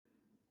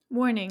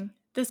Warning: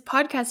 this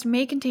podcast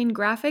may contain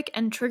graphic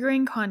and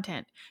triggering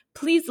content.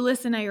 Please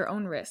listen at your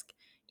own risk.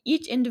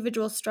 Each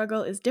individual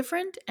struggle is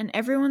different, and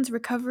everyone's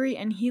recovery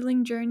and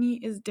healing journey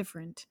is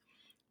different.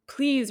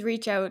 Please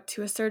reach out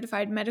to a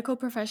certified medical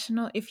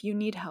professional if you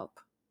need help.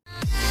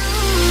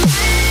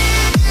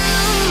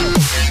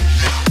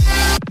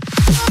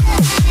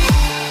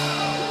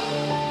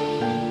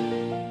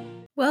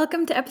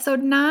 Welcome to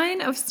episode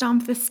 9 of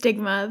Stomp the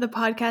Stigma, the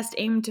podcast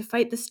aimed to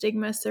fight the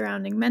stigma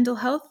surrounding mental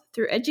health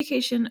through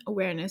education,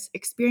 awareness,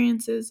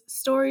 experiences,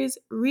 stories,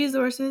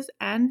 resources,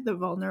 and the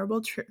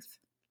vulnerable truth.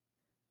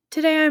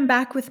 Today I'm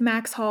back with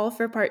Max Hall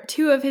for part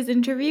 2 of his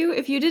interview.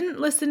 If you didn't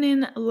listen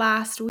in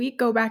last week,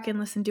 go back and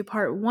listen to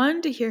part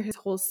 1 to hear his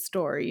whole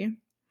story.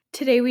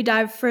 Today we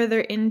dive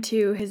further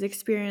into his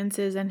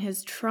experiences and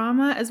his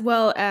trauma, as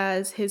well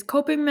as his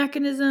coping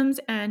mechanisms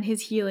and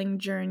his healing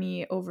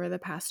journey over the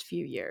past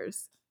few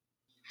years.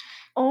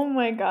 Oh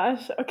my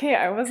gosh. Okay,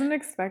 I wasn't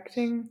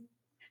expecting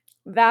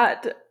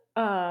that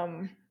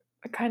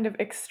kind of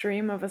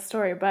extreme of a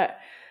story, but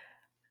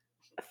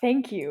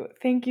thank you.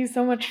 Thank you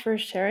so much for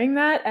sharing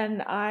that,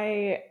 and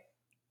I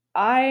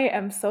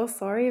am so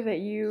sorry that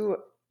you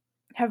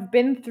have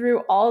been through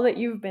all that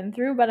you've been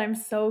through, but I'm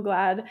so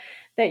glad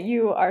that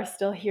you are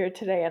still here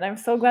today, and I'm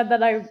so glad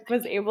that I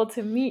was able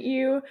to meet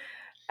you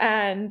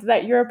and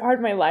that you're a part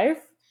of my life.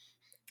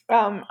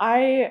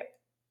 I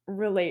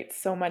relate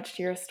so much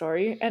to your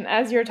story, and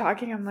as you're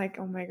talking, I'm like,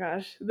 oh my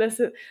gosh, this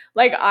is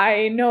like,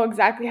 I know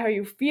exactly how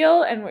you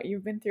feel and what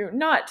you've been through.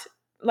 Not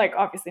like,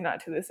 obviously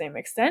not to the same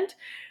extent,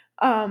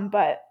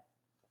 but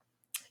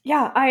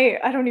yeah,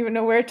 I don't even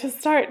know where to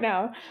start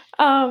now.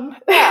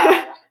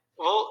 Yeah.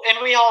 Well, and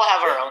we all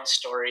have our own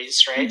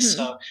stories, right? Mhm.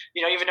 So,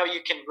 even though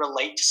you can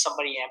relate to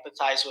somebody,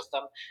 empathize with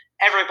them,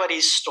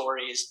 everybody's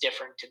story is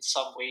different in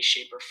some way,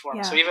 shape, or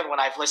form. So, Yeah. even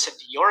when I've listened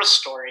to your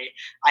story,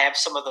 I have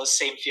some of those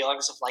same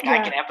feelings of like, I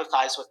Yeah. can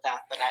empathize with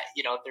that, but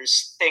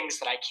there's things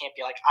that I can't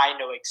be like, I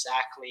know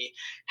exactly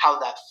how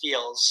that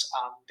feels,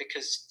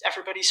 because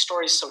everybody's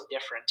story is so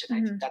different. And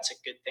I think Mhm. that's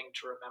a good thing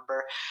to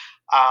remember.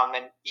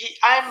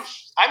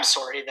 I'm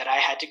sorry that I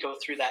had to go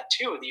through that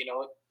too.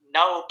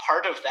 No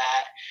part of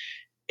that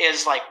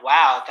is like,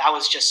 wow, that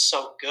was just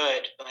so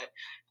good. But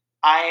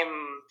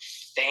I'm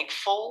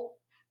thankful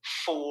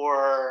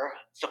for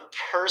the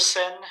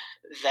person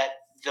that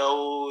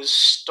those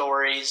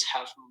stories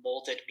have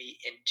molded me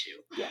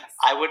into. Yes.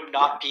 I would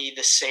not be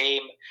the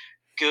same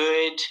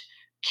good,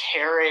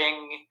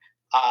 caring,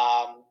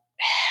 um,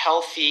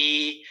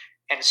 healthy,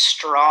 and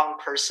strong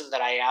person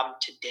that I am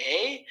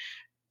today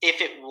if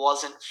it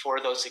wasn't for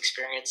those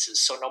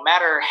experiences. So no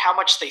matter how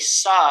much they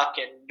suck,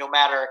 and no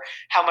matter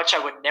how much I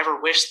would never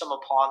wish them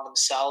upon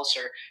themselves,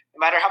 or no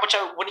matter how much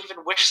I wouldn't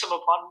even wish them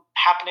upon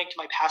happening to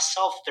my past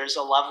self, there's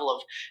a level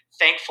of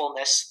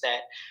thankfulness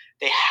that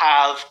they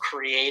have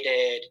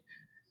created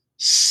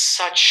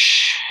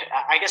such,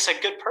 I guess,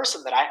 a good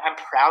person that I'm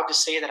proud to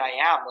say that I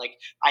am. Like,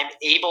 I'm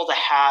able to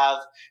have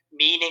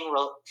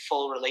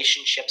meaningful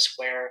relationships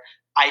where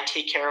I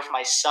take care of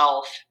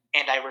myself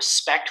and I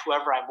respect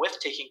whoever I'm with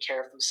taking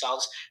care of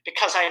themselves,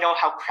 because I know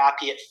how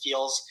crappy it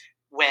feels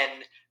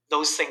when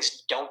those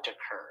things don't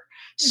occur.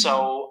 Mhm.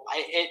 So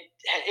it,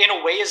 in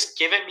a way, has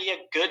given me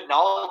a good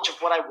knowledge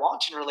of what I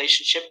want in a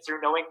relationship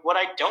through knowing what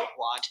I don't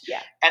want.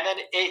 Yeah. And then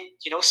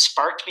it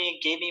sparked me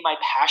and gave me my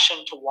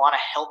passion to want to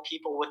help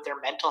people with their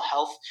mental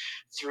health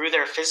through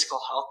their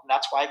physical health. And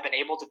that's why I've been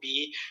able to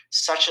be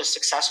such a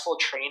successful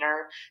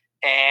trainer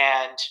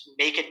and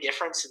make a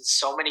difference in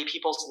so many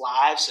people's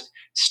lives, and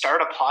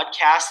start a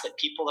podcast that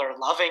people are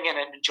loving and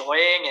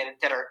enjoying, and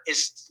that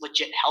is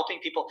legit helping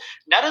people.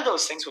 None of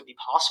those things would be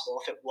possible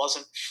if it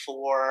wasn't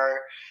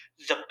for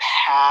the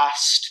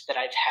past that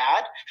I've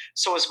had.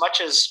 So as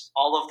much as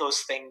all of those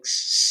things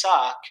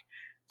suck,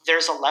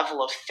 there's a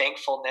level of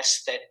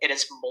thankfulness that it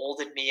has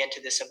molded me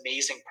into this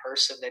amazing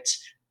person that's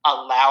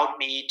allowed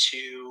me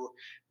to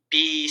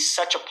be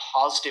such a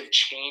positive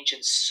change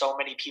in so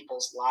many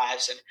people's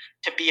lives, and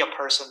to be a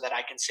person that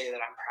I can say that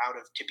I'm proud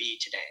of to be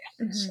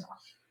today. So. Mhm.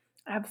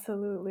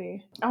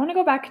 Absolutely. I want to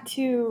go back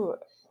to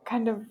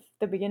kind of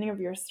the beginning of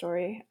your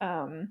story.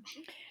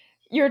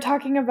 You were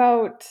talking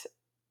about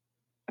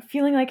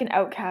feeling like an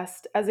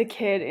outcast as a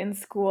kid in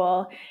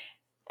school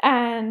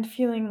and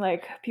feeling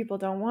like people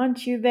don't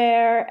want you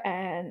there.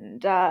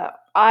 And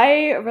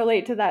I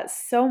relate to that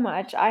so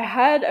much. I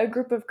had a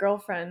group of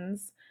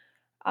girlfriends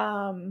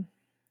um,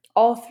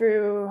 all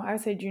through, I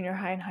would say, junior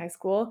high and high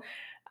school.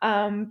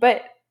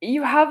 But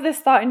you have this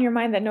thought in your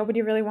mind that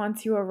nobody really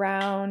wants you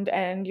around,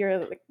 and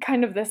you're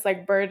kind of this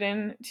like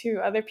burden to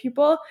other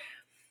people.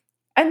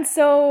 And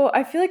so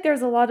I feel like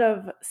there's a lot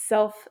of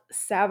self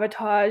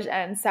sabotage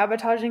and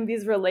sabotaging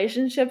these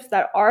relationships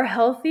that are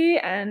healthy,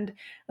 and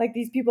like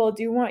these people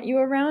do want you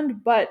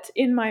around. But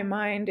in my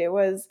mind, it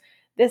was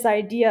this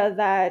idea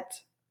that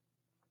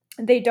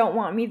they don't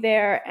want me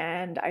there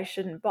and I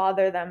shouldn't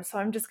bother them. So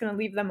I'm just going to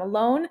leave them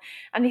alone.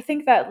 And I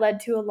think that led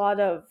to a lot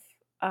of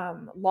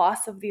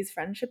loss of these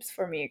friendships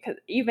for me, because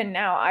even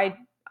now I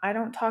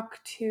don't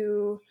talk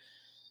to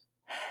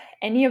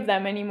any of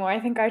them anymore. I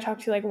think I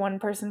talked to like one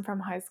person from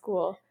high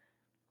school.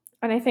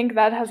 And I think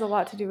that has a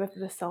lot to do with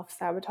the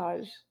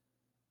self-sabotage.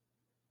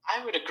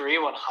 I would agree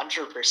 100%.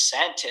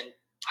 And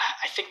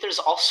I think there's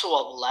also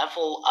a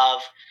level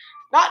of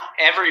not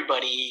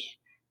everybody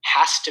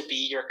has to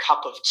be your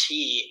cup of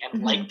tea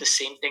and like the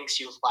same things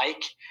you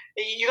like.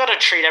 You got to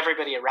treat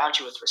everybody around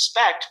you with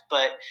respect,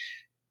 but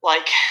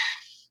like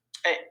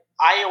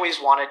I always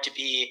wanted to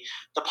be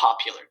the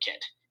popular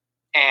kid.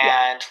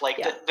 And like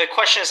the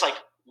question is like,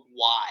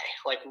 why?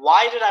 Like,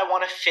 why did I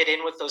want to fit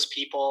in with those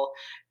people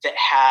that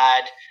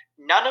had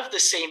none of the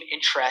same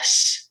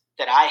interests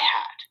that I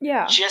had?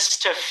 Yeah.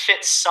 Just to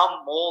fit some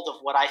mold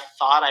of what I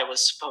thought I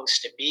was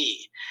supposed to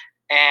be.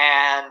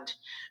 And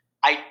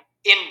I,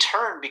 in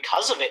turn,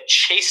 because of it,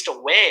 chased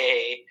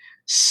away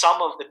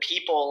some of the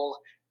people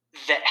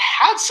that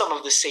had some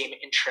of the same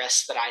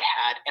interests that I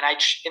had. And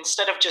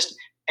instead of just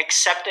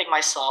accepting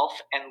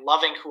myself and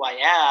loving who I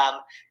am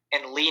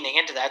and leaning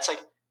into that, it's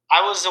like,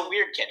 I was a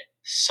weird kid.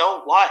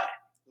 So what?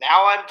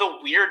 Now I'm the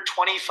weird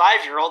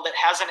 25-year-old that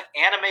has an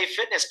anime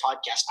fitness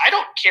podcast. I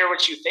don't care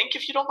what you think.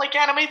 If you don't like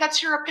anime,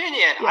 that's your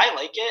opinion. I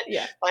like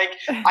it. Like,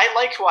 I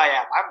like who I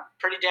am. I'm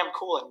pretty damn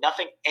cool, and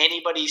nothing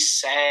anybody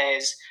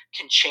says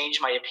can change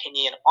my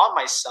opinion on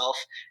myself.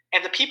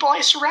 And the people I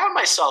surround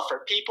myself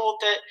are people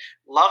that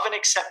love and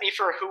accept me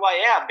for who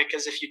I am,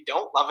 because if you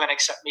don't love and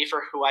accept me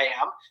for who I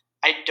am,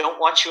 I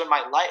don't want you in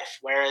my life.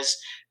 Whereas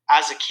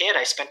as a kid,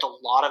 I spent a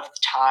lot of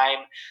time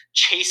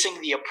chasing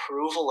the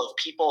approval of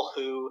people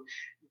who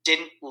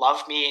didn't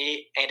love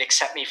me and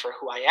accept me for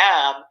who I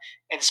am,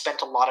 and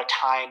spent a lot of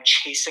time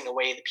chasing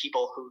away the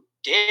people who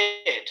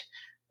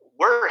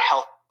were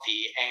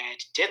healthy and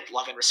did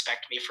love and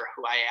respect me for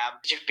who I am,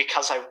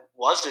 because I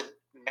wasn't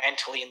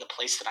mentally in the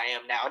place that I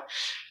am now.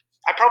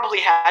 I probably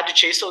had to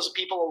chase those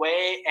people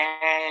away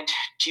and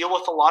deal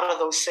with a lot of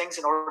those things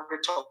in order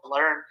to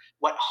learn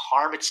what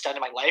harm it's done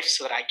in my life,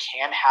 so that I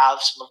can have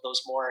some of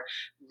those more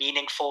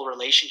meaningful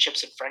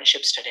relationships and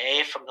friendships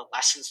today from the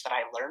lessons that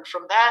I learned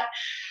from that.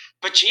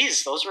 But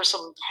geez, those were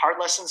some hard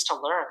lessons to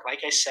learn.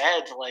 Like I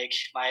said, like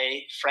my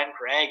friend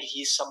Greg,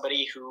 he's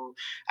somebody who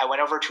I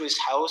went over to his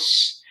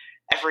house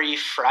every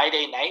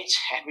Friday night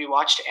and we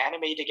watched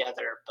anime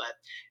together. But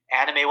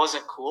anime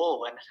wasn't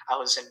cool when I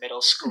was in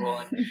middle school.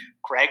 And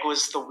Greg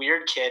was the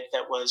weird kid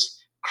that was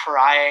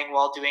crying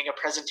while doing a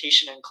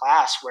presentation in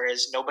class,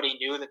 whereas nobody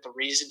knew that the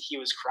reason he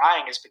was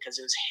crying is because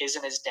it was his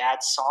and his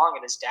dad's song,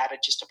 and his dad had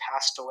just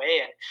passed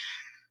away.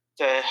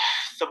 And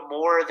the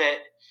more that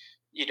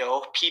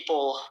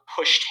people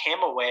pushed him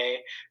away,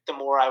 the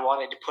more I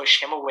wanted to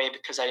push him away,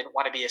 because I didn't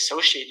want to be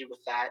associated with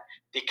that,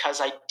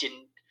 because I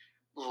didn't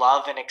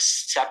love and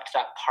accept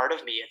that part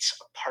of me. It's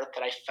a part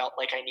that I felt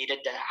like I needed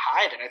to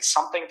hide, and it's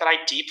something that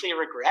I deeply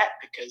regret,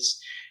 because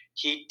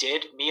he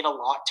did mean a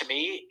lot to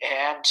me,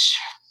 and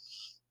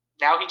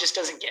now he just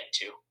doesn't get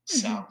to.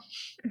 So,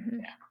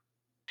 yeah.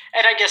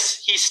 And I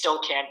guess he still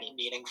can be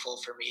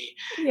meaningful for me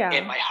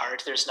in my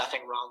heart. There's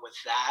nothing wrong with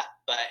that,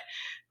 but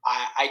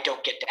I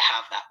don't get to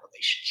have that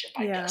relationship,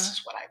 I guess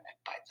is what I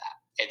meant by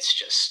that. It's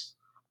just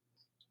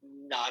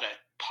not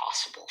a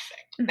possible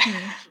thing.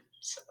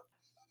 So.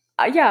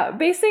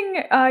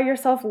 Basing your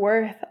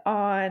self-worth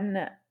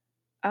on,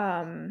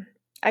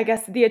 I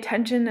guess, the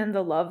attention and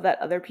the love that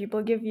other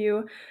people give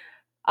you.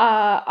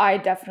 I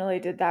definitely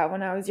did that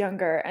when I was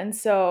younger. And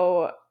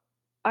so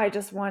I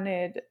just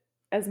wanted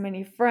as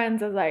many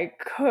friends as I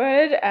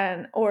could,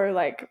 or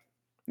like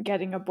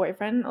getting a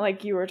boyfriend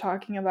like you were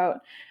talking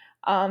about.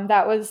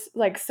 That was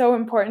like so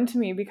important to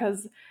me,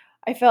 because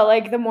I felt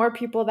like the more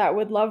people that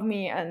would love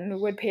me and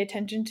would pay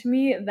attention to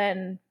me,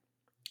 then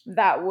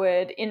that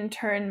would in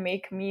turn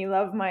make me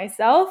love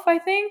myself, I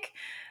think.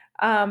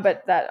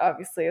 But that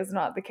obviously is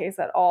not the case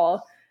at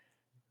all.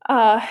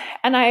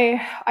 And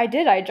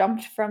I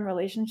jumped from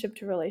relationship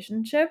to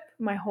relationship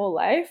my whole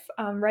life.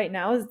 Right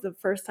now is the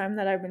first time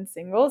that I've been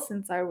single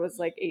since I was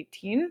like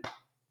 18,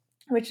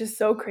 which is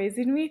so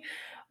crazy to me.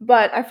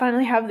 But I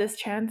finally have this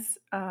chance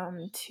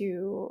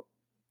to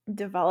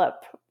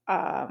develop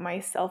my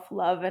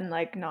self-love and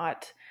like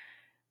not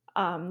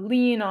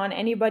lean on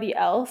anybody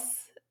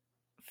else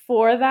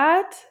for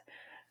that.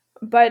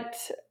 But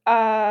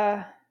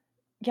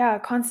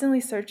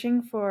constantly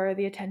searching for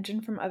the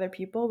attention from other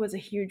people was a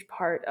huge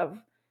part of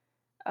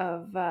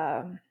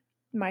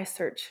my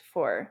search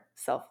for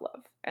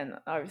self-love, and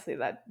obviously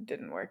that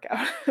didn't work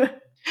out.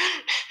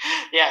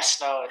 Yes,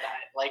 no,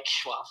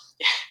 well,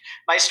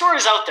 my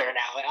story's out there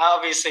now.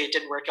 Obviously, it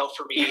didn't work out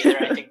for me either.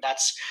 I think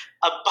that's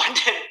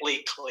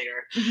abundantly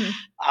clear.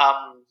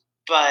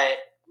 But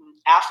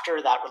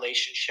after that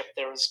relationship,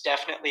 there was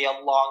definitely a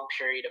long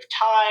period of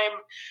time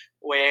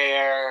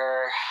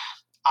where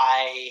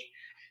I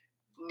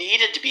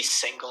needed to be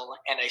single,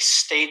 and I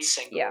stayed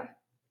single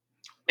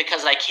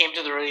because I came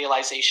to the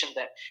realization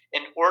that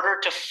in order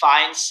to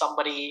find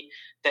somebody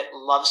that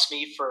loves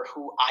me for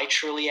who I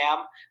truly am,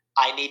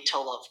 I need to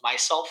love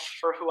myself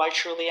for who I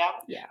truly am.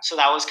 So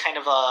that was kind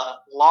of a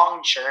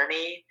long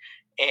journey.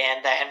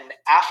 And then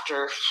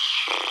after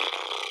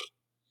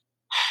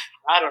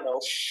I don't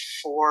know,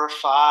 4 or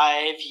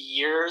 5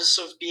 years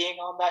of being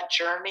on that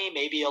journey,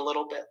 maybe a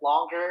little bit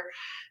longer.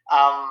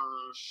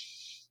 Um,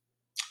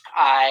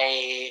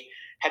 I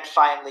had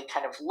finally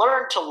kind of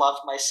learned to love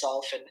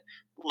myself and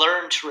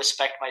learn to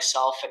respect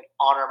myself and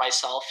honor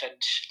myself. And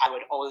I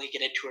would only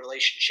get into a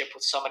relationship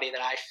with somebody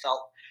that I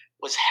felt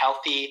was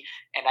healthy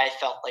and I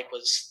felt like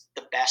was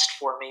the best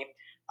for me.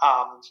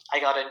 I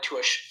got into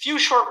a few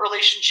short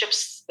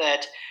relationships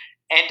that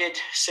ended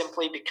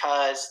simply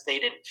because they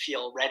didn't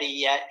feel ready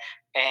yet.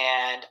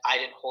 And I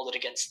didn't hold it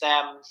against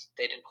them.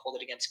 They didn't hold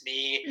it against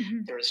me.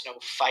 Mhm. There was no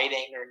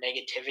fighting or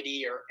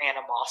negativity or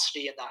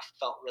animosity, and that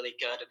felt really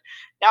good. And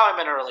now I'm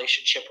in a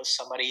relationship with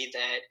somebody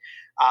that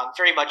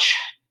very much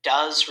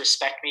does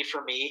respect me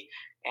for me,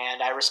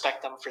 and I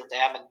respect them for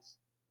them. And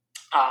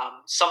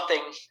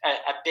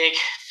a big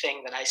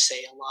thing that I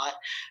say a lot,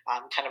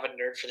 I'm kind of a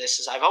nerd for this,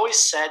 is I've always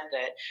said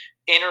that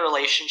in a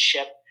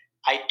relationship,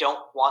 I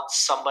don't want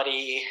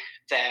somebody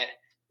that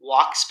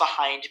walks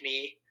behind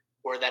me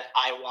or that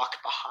I walk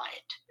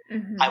behind.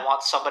 Mhm. I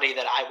want somebody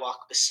that I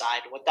walk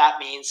beside. What that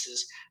means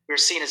is we're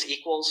seen as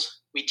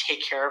equals. We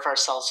take care of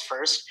ourselves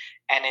first.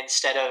 And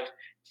instead of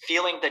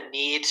feeling the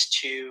need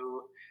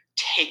to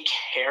take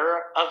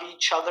care of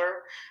each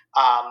other,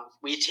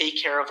 we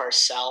take care of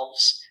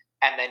ourselves.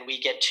 And then we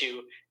get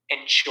to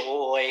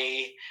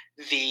enjoy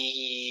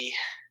the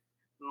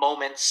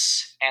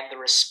moments and the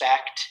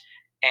respect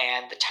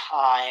and the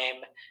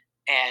time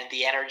and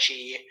the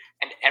energy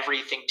and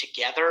everything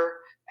together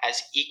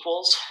as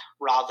equals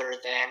rather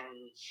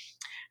than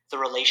the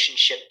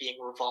relationship being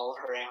revolved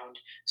around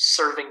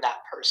serving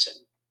that person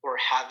or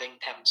having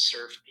them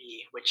serve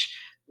me, which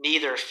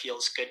neither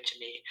feels good to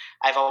me.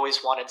 I've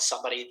always wanted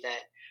somebody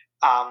that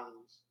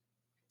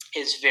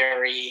is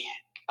very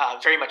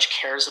much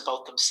cares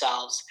about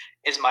themselves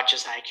as much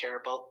as I care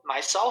about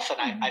myself, and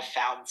I Mhm.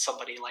 found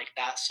somebody like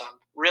that, so I'm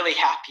really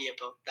happy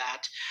about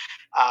that.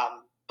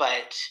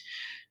 But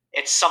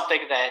it's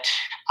something that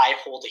I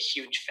hold a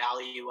huge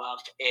value of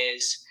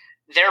is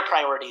their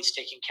priority is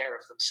taking care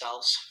of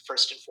themselves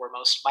first and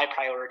foremost. My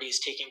priority is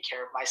taking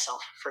care of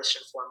myself first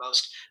and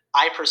foremost.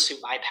 I pursue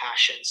my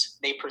passions,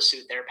 they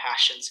pursue their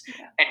passions,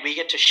 Yeah. and we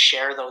get to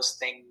share those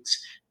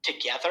things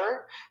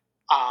together.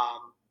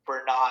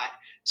 We're not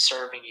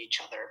serving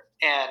each other.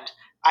 And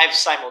I've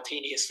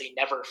simultaneously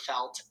never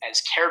felt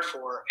as cared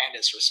for and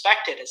as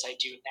respected as I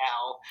do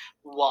now,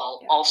 while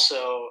Yeah.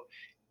 also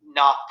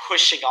not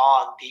pushing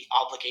on the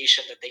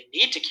obligation that they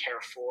need to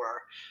care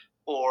for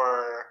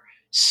or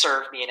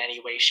serve me in any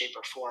way, shape,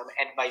 or form,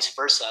 and vice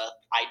versa.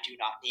 I do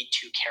not need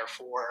to care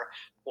for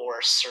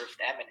or serve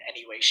them in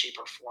any way, shape,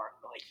 or form.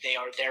 Like they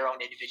are their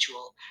own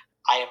individual,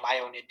 I am my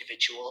own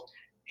individual,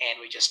 and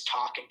we just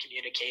talk and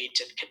communicate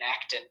and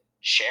connect and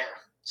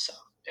share. So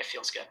it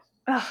feels good.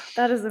 Oh,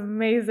 that is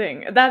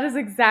amazing. That is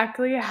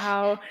exactly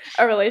how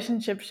a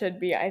relationship should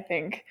be, I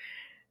think.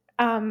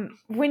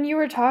 When you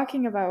were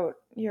talking about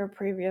your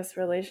previous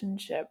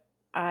relationship,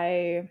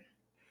 I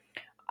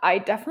I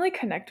definitely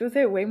connect with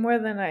it way more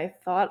than I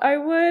thought I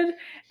would.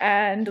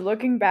 And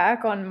looking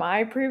back on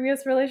my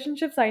previous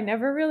relationships, I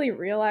never really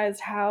realized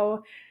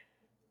how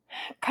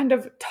kind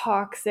of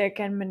toxic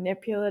and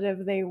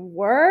manipulative they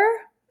were.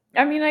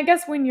 I mean, I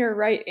guess when you're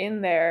right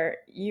in there,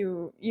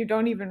 you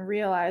don't even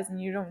realize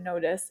and you don't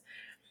notice.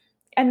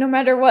 And no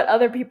matter what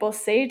other people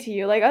say to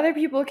you, like other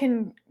people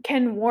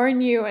can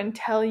warn you and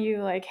tell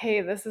you like,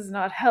 "Hey, this is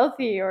not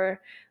healthy," or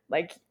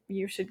like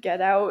you should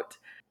get out.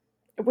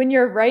 When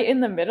you're right in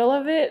the middle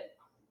of it,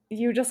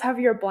 you just have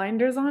your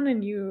blinders on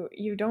and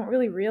you don't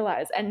really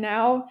realize. And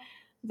now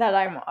that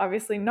I'm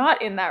obviously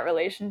not in that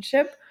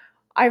relationship,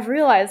 I've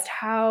realized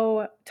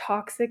how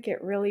toxic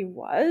it really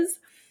was.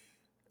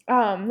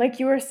 Like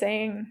you were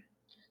saying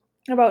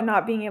about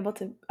not being able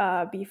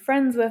to be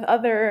friends with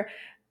other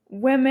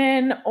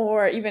women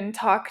or even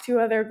talk to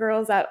other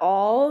girls at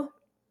all.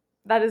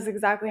 That is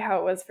exactly how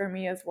it was for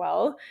me as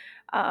well.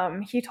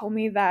 He told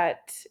me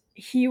that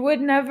he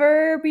would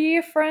never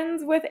be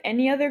friends with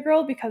any other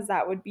girl because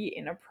that would be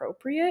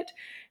inappropriate,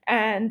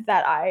 and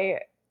that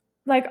I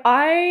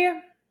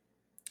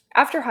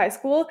after high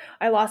school,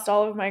 I lost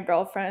all of my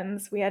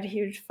girlfriends. We had a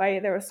huge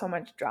fight. There was so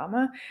much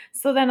drama.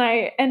 So then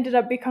I ended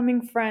up becoming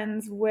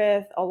friends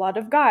with a lot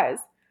of guys.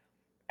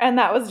 And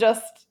that was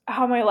just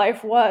how my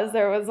life was.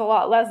 There was a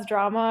lot less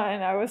drama,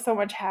 and I was so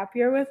much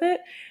happier with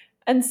it.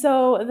 And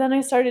so then I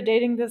started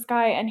dating this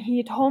guy, and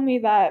he told me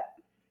that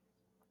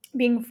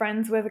being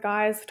friends with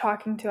guys,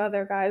 talking to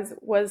other guys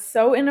was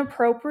so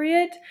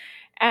inappropriate.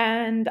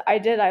 And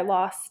I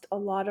lost a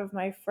lot of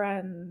my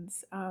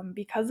friends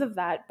because of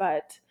that.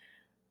 But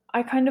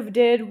I kind of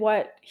did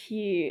what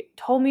he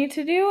told me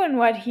to do, and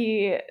what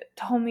he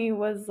told me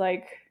was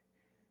like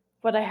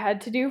what I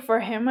had to do for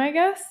him, I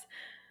guess.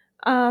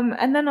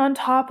 And then on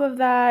top of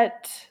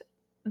that,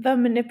 the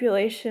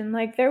manipulation,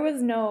 like there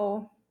was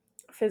no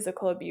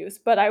physical abuse,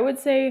 but I would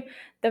say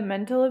the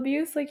mental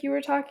abuse, like you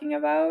were talking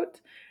about,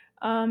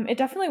 it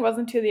definitely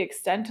wasn't to the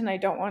extent, and I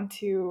don't want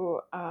to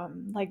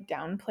like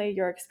downplay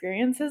your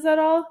experiences at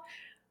all.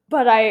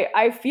 but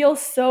I feel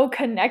so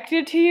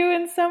connected to you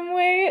in some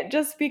way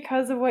just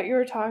because of what you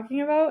were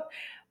talking about.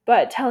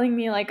 But telling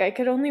me like I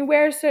could only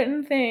wear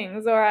certain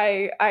things, or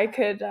I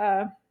could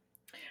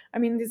I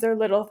mean, these are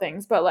little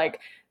things, but like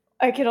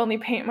I could only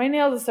paint my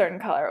nails a certain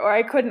color, or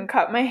I couldn't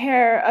cut my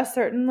hair a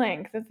certain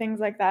length, and things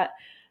like that.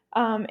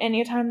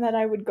 Anytime that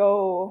I would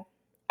go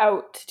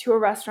out to a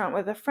restaurant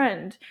with a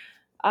friend,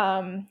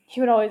 he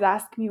would always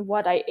ask me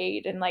what I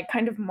ate and like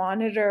kind of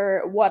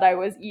monitor what I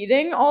was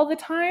eating all the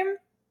time.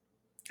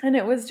 And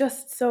it was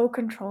just so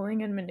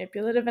controlling and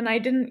manipulative. And I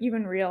didn't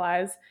even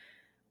realize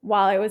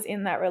while I was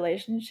in that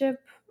relationship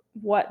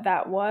what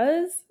that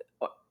was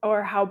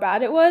or how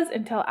bad it was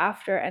until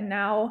after. And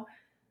now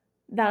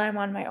that I'm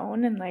on my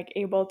own and like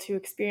able to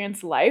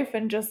experience life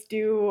and just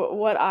do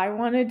what I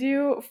want to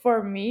do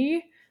for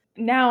me,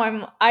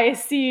 now I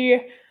see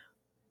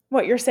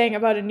what you're saying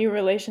about a new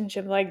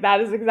relationship. Like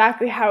that is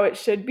exactly how it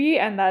should be,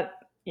 and that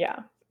yeah,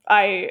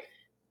 I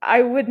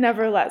I would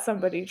never let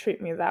somebody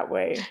treat me that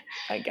way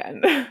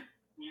again.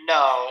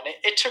 No, and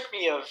it took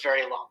me a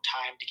very long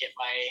time to get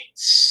my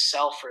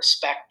self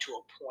respect to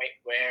a point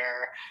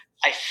where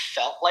I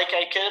felt like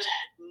I could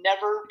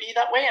never be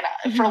that way.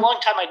 And for a Mhm. long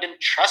time, I didn't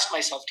trust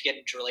myself to get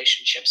into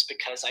relationships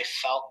because I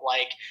felt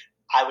like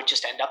I would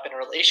just end up in a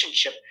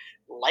relationship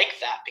like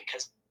that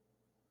because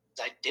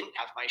I didn't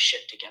have my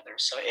shit together.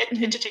 So it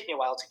Mhm. did take me a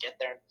while to get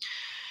there.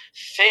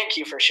 Thank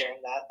you for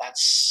sharing that. I'm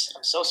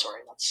so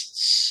sorry. That's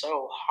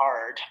so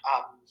hard.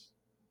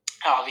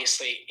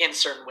 Obviously, in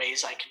certain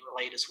ways I can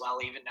relate as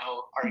well, even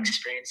though our Mhm.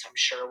 experience, I'm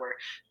sure, were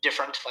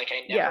different. Like,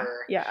 I Yeah,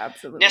 never yeah,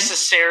 absolutely.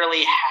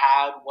 necessarily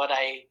had what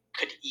I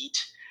could eat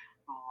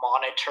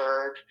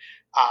monitored,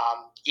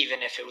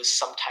 even if it was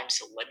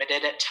sometimes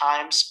limited at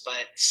times.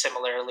 But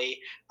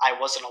similarly, I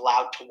wasn't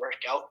allowed to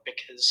work out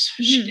because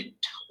she Mhm.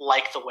 didn't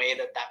like the way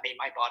that that made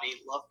my body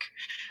look.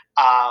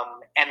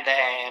 And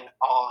then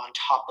on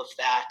top of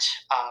that,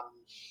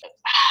 um,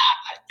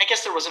 I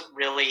guess there wasn't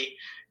really,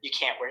 you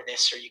can't wear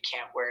this or you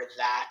can't wear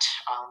that.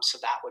 So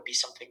that would be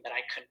something that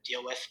I couldn't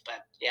deal with.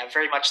 But yeah,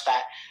 very much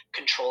that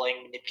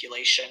controlling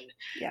manipulation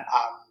Yeah.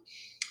 um,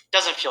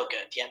 doesn't feel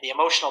good. Yeah, the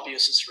emotional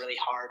abuse is really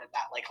hard, and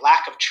that like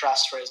lack of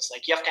trust, where it's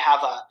like you have to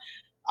have a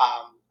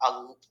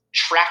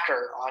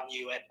tracker on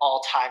you at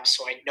all times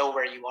so I know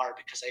where you are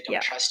because I don't Yeah.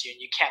 trust you, and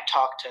you can't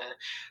talk to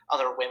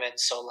other women.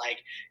 So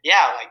like,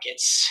 yeah, like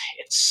it's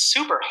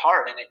super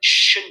hard, and it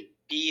shouldn't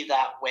be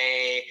that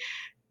way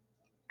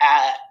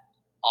at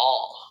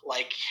all.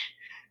 Like,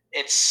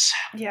 it's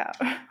Yeah.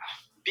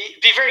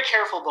 be very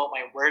careful about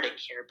my wording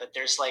here, but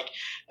there's like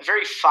a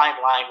very fine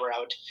line where I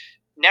would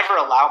never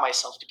allow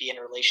myself to be in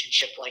a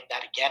relationship like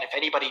that again. If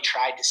anybody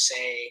tried to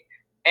say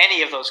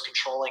any of those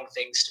controlling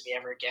things to me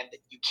ever again, that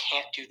you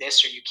can't do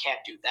this or you can't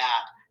do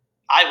that,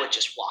 I would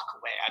just walk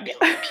away. I'd be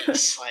like, Yeah.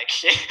 peace. Like,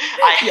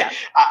 I, Yeah.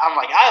 I'm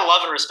like, I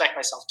love and respect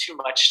myself too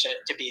much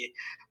to be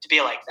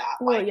like that.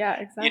 Well, Like,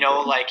 yeah, you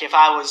know, exactly. like if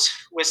I was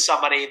with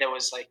somebody that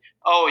was like,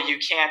 oh, you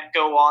can't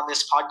go on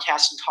this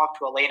podcast and talk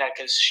to Elena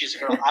because she's a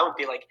girl, I would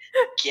be like,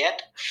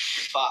 get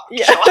fucked.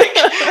 Yeah. Like,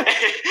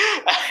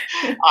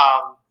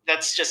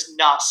 that's just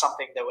not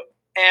something that would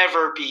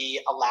ever be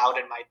allowed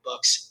in my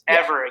books Yeah.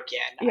 ever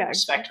again. I Yeah,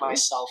 respect exactly.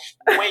 myself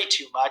way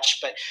too much,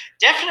 but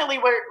definitely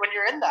when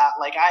you're in that,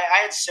 like I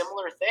had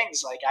similar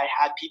things. Like I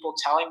had people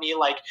telling me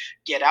like,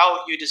 get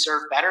out, you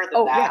deserve better than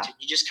Oh, that, yeah. and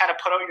you just kind of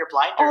put out your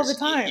All the blinders, and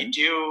time.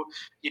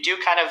 you do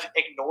kind of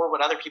ignore what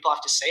other people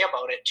have to say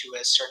about it to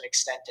a certain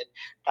extent, and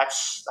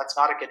that's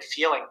not a good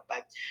feeling.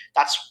 But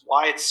that's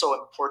why it's so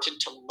important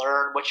to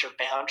learn what your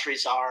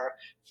boundaries are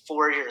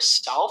for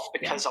yourself, Yeah.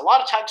 because a lot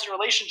of times in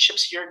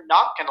relationships you're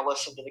not going to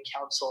listen to the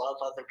counsel of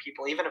other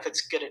people even if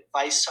it's good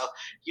advice. So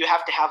you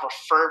have to have a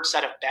firm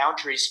set of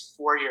boundaries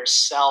for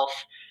yourself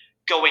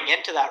going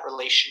into that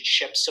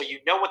relationship, so you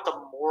know what the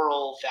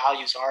moral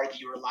values are that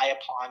you rely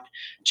upon,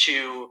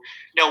 to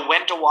know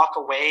when to walk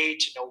away,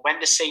 to know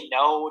when to say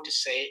no, to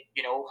say,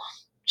 you know,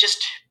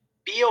 just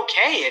be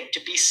okay and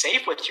to be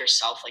safe with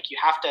yourself. Like, you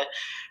have to,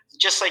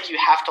 just like you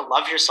have to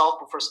love yourself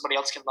before somebody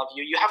else can love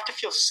you, you have to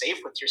feel safe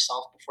with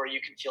yourself before you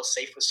can feel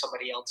safe with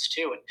somebody else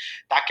too. And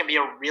that can be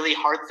a really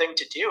hard thing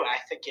to do. I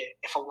think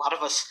if a lot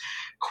of us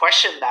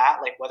question that,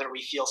 like whether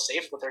we feel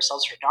safe with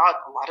ourselves or not,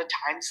 a lot of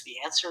times the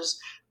answers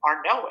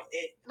are no.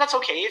 That's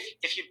okay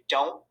if you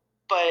don't,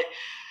 but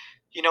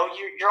you know,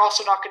 you're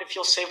also not going to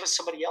feel safe with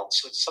somebody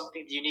else. So it's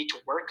something that you need to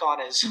work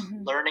on, is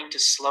Mhm. learning to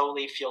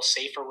slowly feel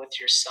safer with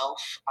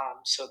yourself,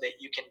 so that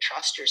you can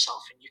trust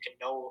yourself and you can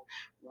know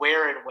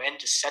where and when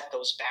to set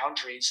those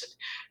boundaries and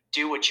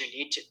do what you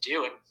need to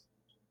do. And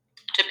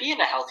to be in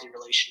a healthy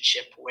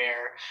relationship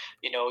where,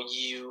 you know,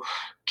 you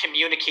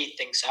communicate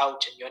things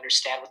out and you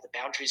understand what the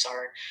boundaries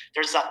are,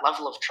 there's that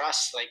level of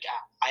trust. Like,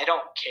 I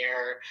don't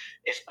care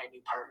if my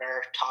new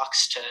partner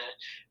talks to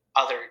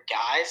other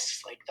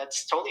guys, like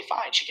that's totally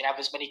fine. She can have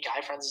as many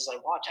guy friends as I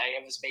want. I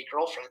have as many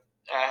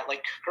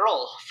like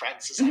girl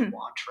friends as I Mhm.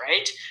 want,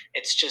 right?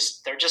 It's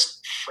just, they're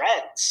just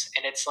friends.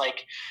 And it's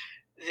like,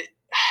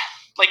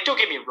 like, don't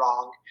get me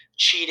wrong,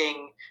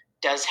 cheating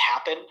does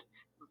happen,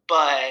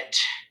 but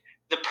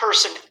the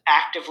person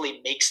actively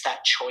makes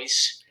that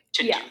choice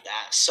to Yeah. do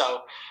that.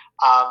 So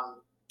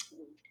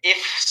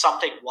if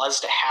something was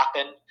to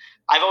happen,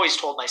 I've always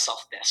told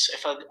myself this: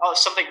 if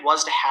something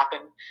was to happen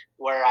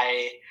where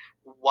I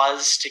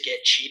was to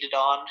get cheated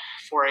on,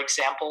 for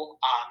example,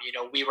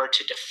 we were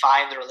to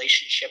define the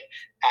relationship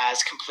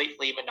as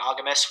completely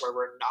monogamous, where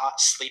we're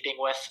not sleeping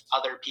with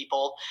other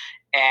people,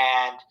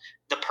 and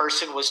the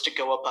person was to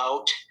go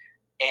about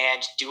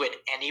and do it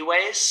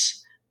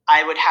anyways,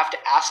 I would have to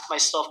ask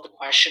myself the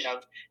question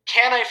of,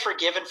 can I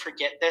forgive and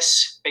forget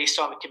this based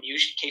on the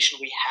communication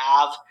we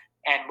have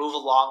and move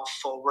along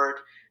forward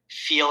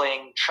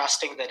feeling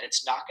trusting that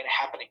it's not going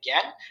to happen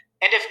again?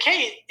 And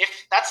if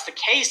that's the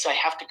case, I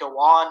have to go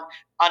on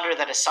under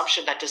that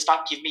assumption that does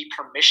not give me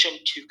permission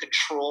to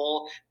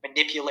control,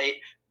 manipulate,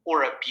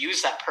 or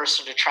abuse that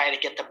person to try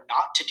to get them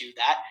not to do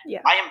that.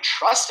 Yeah. I am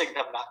trusting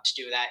them not to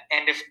do that.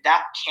 And if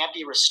that can't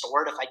be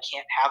restored, if I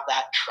can't have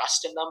that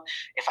trust in them,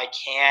 if I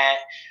can't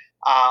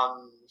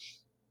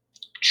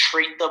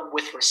treat them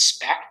with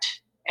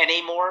respect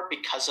anymore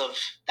because of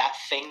that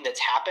thing that's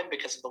happened,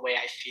 because of the way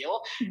I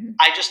feel, Mm-hmm.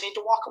 I just need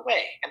to walk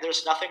away. And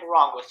there's nothing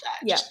wrong with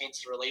that. It Yeah. just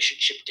means the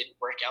relationship didn't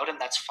work out,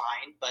 and that's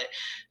fine. But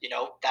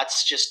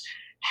that's just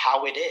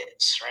how it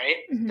is, right?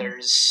 Mm-hmm.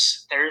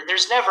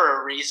 There's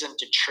never a reason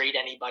to treat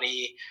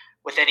anybody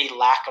with any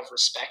lack of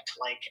respect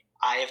like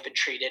I have been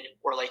treated,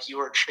 or like you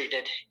were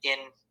treated in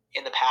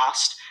the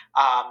past.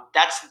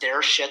 That's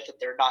their shit that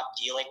they're not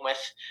dealing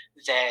with,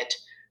 that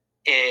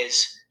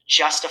is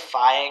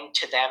justifying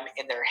to them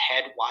in their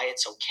head why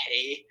it's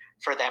okay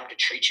for them to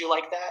treat you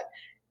like that.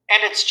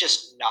 And it's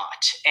just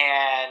not.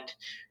 And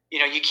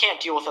you can't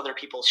deal with other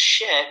people's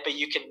shit, but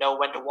you can know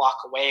when to walk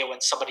away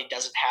when somebody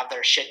doesn't have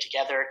their shit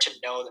together, to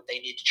know that they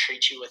need to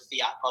treat you with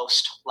the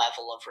utmost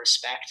level of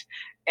respect.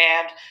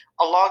 And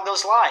along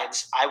those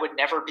lines, I would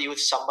never be with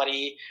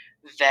somebody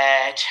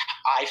that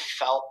I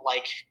felt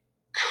like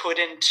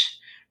couldn't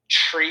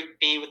treat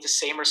me with the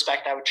same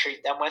respect I would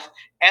treat them with,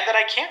 and that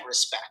I can't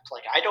respect.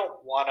 Like, I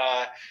don't want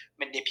to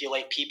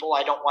manipulate people.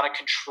 I don't want to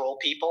control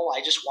people. I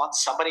just want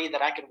somebody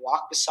that I can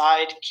walk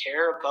beside,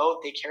 care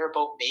about. They care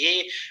about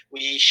me.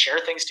 We share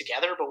things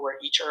together, but we're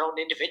each our own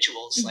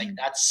individuals. Mm-hmm. Like,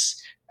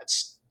 that's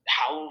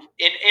how,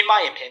 in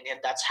my opinion,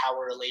 that's how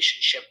a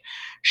relationship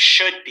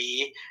should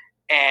be.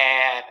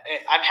 And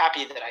I'm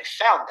happy that I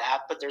found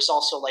that, but there's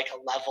also like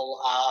a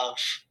level of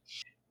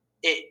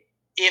it.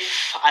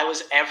 If I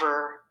was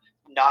ever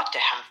not to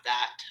have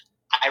that,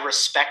 I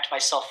respect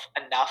myself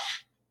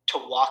enough to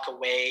walk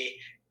away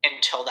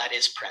until that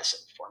is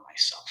present for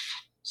myself.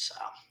 So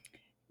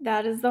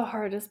that is the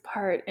hardest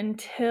part.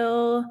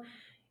 Until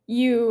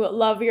you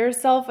love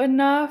yourself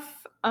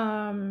enough,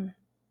 I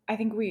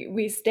think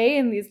we stay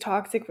in these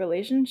toxic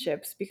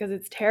relationships because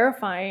it's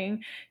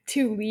terrifying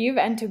to leave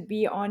and to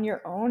be on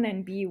your own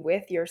and be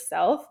with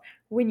yourself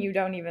when you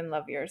don't even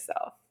love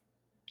yourself.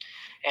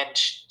 and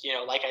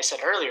like I said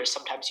earlier,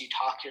 sometimes you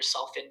talk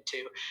yourself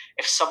into,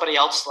 if somebody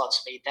else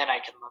loves me, then I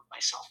can love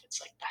myself.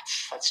 It's like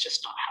that's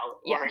just not how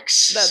it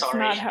works. That's Sorry.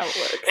 not how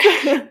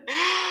it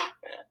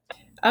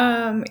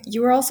works.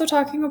 You were also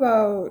talking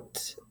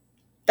about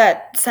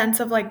that sense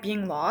of like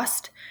being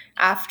lost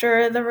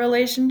after the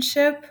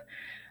relationship.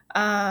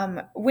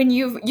 When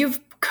you've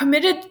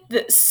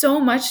committed so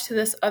much to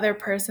this other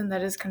person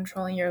that is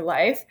controlling your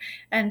life,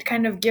 and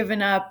kind of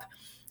given up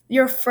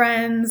your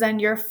friends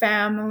and your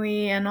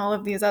family and all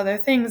of these other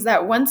things,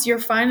 that once you're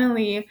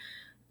finally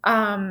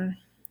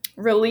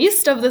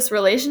released of this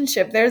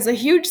relationship, there's a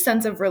huge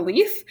sense of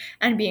relief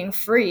and being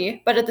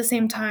free. But at the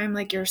same time,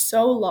 like, you're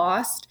so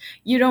lost,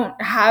 you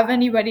don't have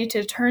anybody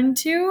to turn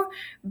to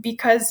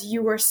because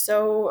you were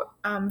so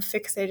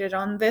fixated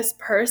on this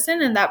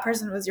person, and that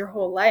person was your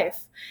whole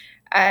life.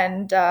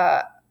 And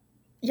that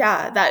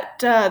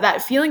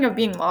feeling of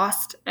being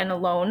lost and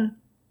alone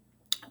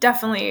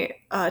definitely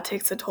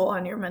takes a toll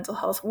on your mental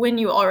health when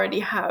you already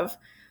have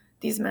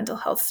these mental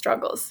health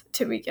struggles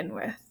to begin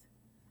with.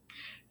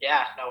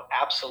 Yeah, no,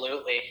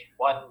 absolutely.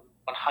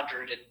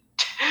 110%.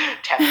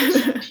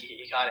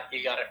 You got it.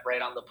 You got it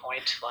right on the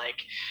point.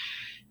 Like,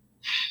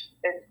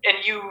 and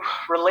you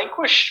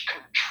relinquish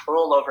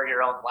control over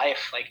your own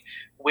life. Like,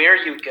 where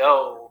you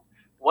go,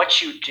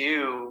 what you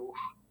do,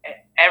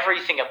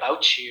 everything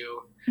about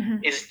you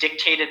is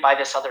dictated by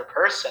this other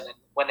person. And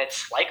when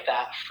it's like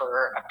that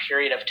for a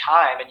period of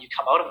time and you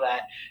come out of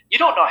that, you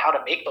don't know how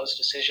to make those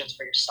decisions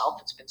for yourself.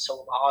 It's been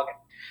so long. And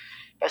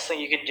best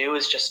thing you can do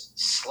is just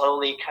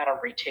slowly kind of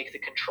retake the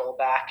control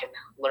back and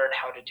learn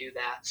how to do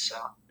that. So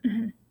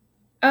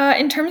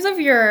in terms of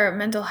your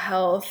mental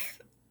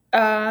health,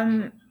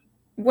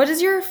 what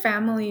is your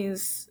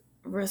family's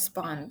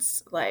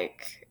response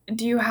like?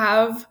 Do you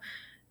have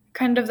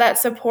kind of that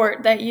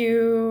support that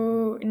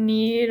you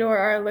need or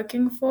are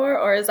looking for,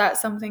 or is that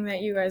something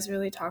that you guys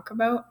really talk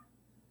about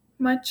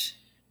much?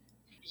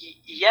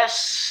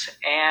 yes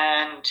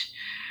and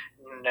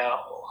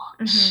no.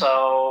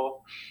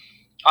 So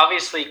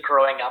obviously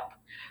growing up,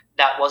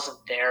 that wasn't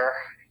there,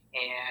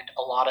 and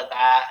a lot of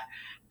that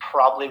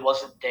probably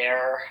wasn't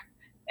there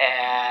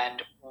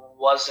and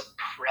wasn't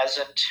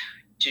present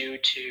due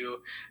to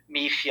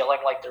me feeling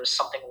like there was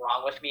something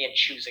wrong with me and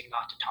choosing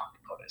not to talk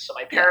about it. So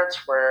my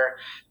parents were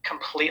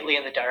completely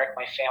in the dark.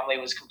 My family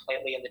was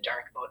completely in the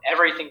dark about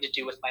everything to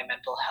do with my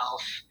mental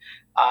health,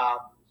 um,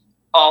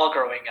 all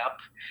growing up.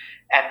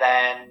 And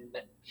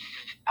then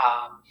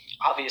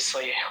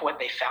obviously when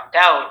they found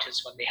out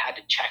is when they had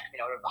to check me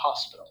out of the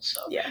hospital.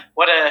 So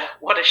what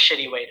a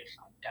shitty way to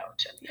find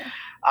out. And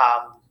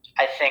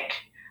I think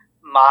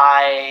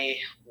my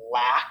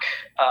lack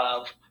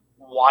of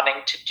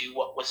wanting to do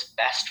what was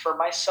best for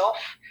myself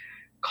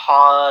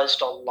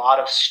caused a lot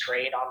of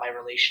strain on my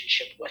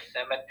relationship with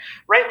them, and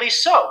rightly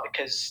so,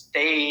 because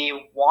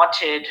they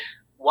wanted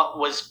what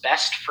was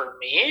best for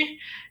me,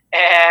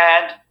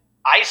 and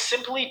I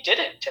simply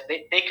didn't.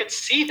 And they could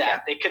see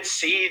that. They could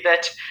see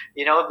that,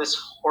 this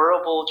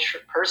horrible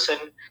person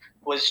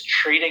was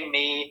treating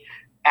me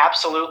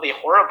absolutely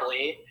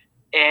horribly,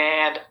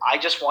 and I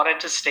just wanted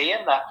to stay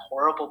in that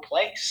horrible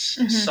place.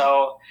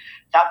 So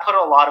that put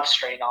a lot of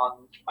strain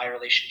on my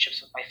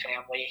relationships with my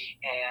family,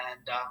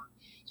 and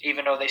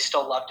even though they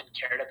still loved and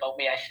cared about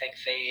me, I think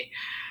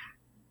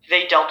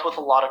they dealt with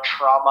a lot of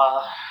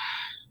trauma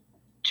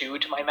due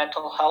to my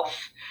mental health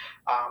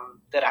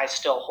that I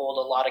still hold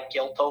a lot of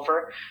guilt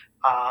over.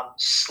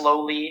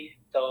 Slowly,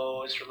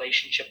 those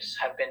relationships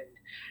have been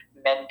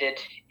mended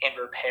and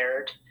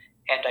repaired,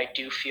 and I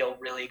do feel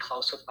really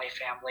close with my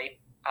family.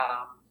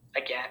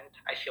 Again,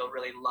 I feel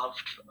really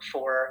loved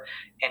for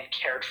and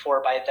cared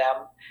for by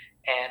them,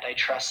 and I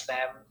trust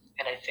them,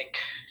 and I think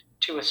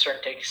to a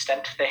certain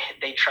extent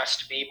they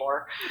trust me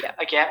more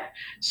again.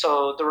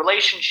 So the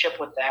relationship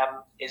with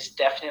them is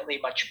definitely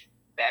much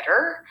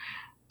better.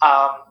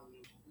 um,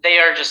 they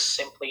are just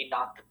simply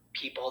not the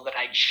people that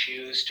I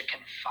choose to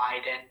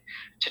confide in,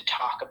 to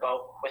talk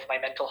about with my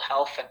mental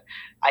health. And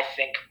I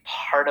think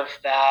part of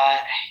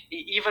that,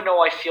 even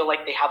though I feel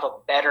like they have a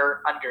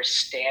better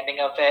understanding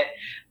of it,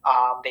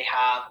 they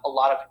have a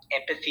lot of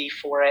empathy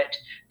for it,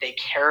 they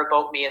care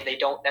about me, and they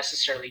don't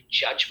necessarily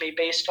judge me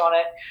based on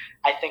it.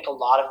 I think a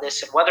lot of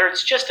this, and whether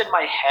it's just in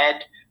my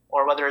head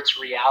or whether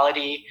it's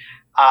reality,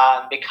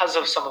 because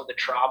of some of the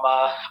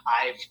trauma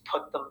I've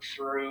put them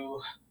through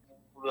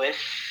with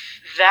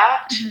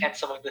that, and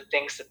some of the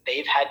things that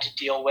they've had to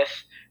deal with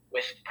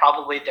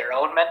probably their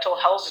own mental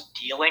health,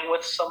 dealing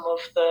with some of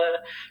the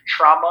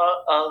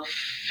trauma of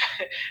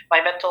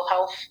my mental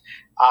health.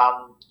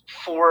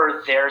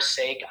 For their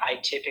sake, I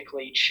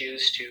typically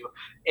choose to,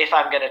 if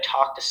I'm going to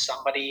talk to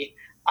somebody,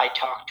 I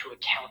talk to a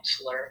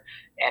counselor,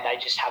 and I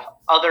just have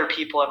other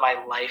people in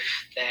my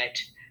life that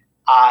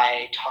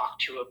I talk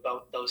to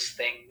about those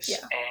things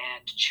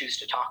and choose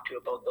to talk to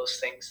about those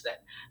things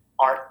that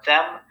aren't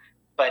them.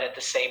 But at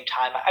the same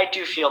time, I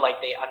do feel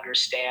like they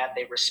understand,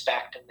 they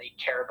respect, and they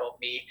care about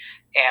me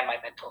and my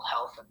mental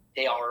health, and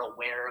they are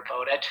aware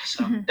about it.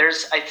 So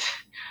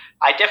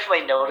I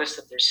definitely notice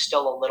that there's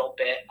still a little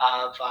bit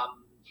of,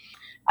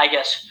 I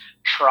guess,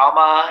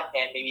 trauma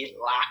and maybe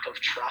lack of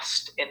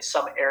trust in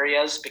some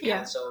areas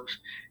because of,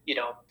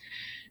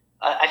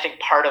 I think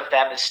part of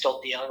them is still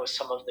dealing with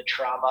some of the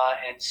trauma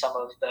and some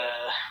of the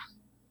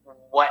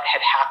what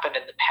had happened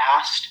in the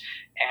past.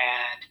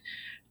 And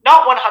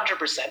not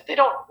 100%. They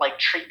don't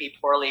treat me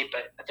poorly,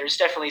 but there's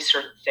definitely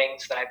certain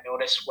things that I've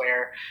noticed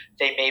where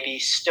they maybe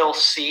still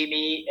see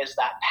me as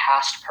that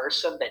past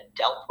person that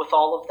dealt with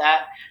all of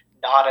that,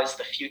 not as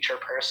the future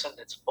person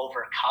that's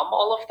overcome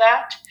all of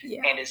that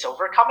and is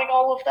overcoming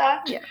all of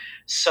that.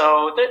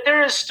 So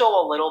there is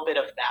still a little bit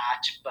of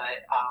that,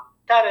 but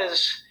that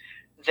is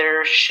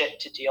their shit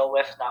to deal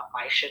with, not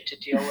my shit to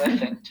deal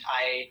with. And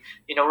I,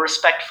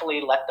 respectfully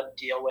let them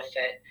deal with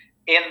it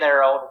in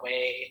their own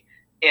way,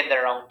 in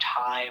their own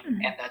time.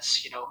 And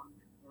that's,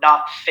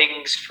 not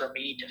things for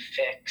me to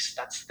fix.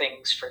 That's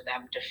things for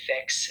them to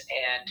fix.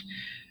 And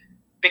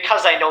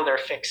because I know they're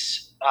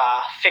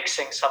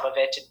fixing some of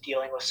it and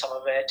dealing with some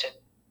of it and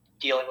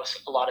dealing with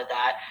a lot of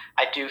that,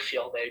 I do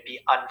feel that it'd be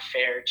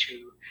unfair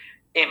to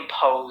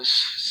impose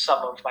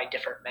some of my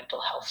different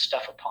mental health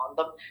stuff upon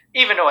them,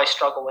 even though I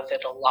struggle with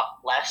it a lot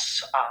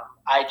less.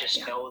 I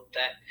just know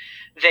that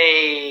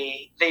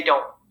they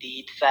don't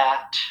need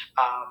that,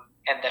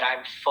 and that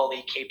I'm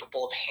fully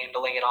capable of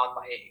handling it on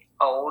my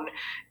own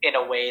in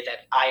a way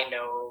that I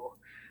know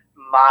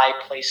my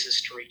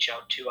places to reach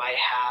out to. I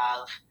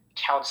have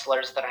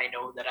counselors that I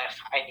know that if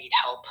I need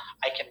help,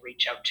 I can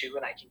reach out to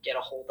and I can get a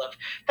hold of,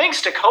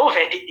 thanks to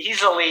COVID,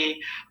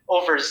 easily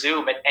over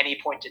Zoom at any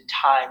point in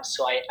time.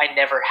 So I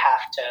never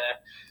have to,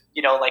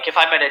 if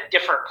I'm in a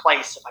different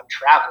place, if I'm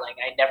traveling,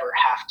 I never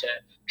have to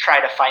try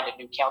to find a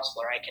new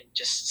counselor. I can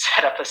just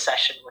set up a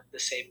session with the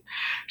same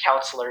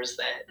counselors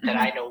that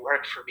I know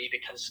work for me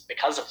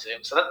because of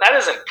Zoom. So that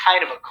is a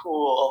kind of a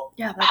cool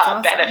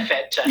awesome.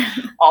 benefit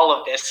to all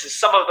of this. Is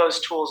some of those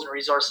tools and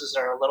resources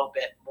are a little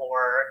bit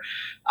more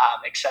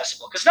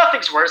accessible, because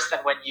nothing's worse than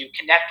when you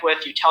connect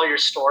with, you tell your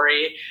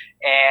story,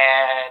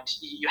 and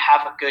you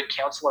have a good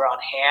counselor on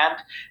hand,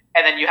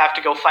 and then you have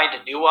to go find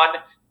a new one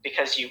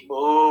because you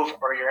move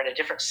or you're in a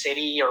different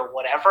city or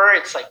whatever.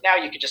 It's like now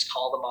you can just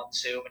call them on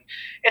Zoom. And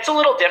it's a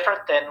little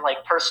different than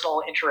like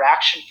personal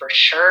interaction for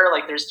sure.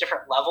 Like there's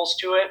different levels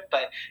to it.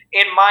 But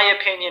in my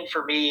opinion,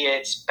 for me,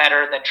 it's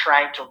better than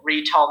trying to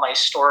retell my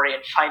story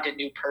and find a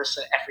new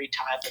person every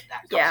time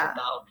that comes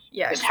about.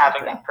 Just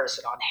having that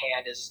person on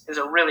hand is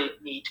a really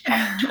neat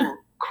kind of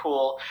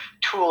cool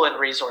tool and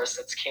resource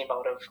that's came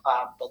out of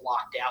the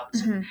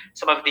lockdowns and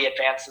some of the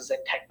advances in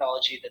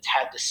technology that's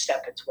had to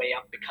step its way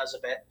up because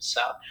of it.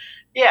 So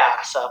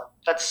yeah, so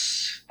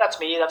that's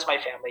me, that's my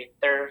family.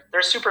 They're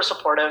super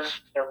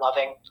supportive, they're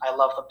loving. I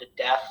love them to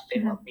death, they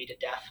love me to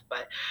death,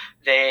 but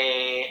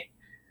they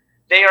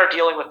are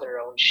dealing with their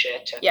own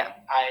shit, and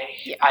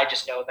I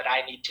just know that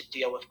I need to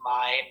deal with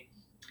mine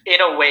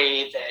in a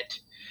way that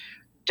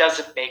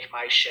doesn't make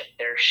my shit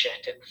their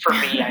shit. And for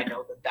me, I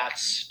know that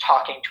that's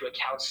talking to a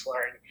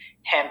counselor and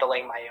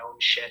handling my own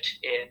shit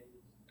in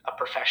a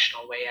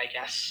professional way, I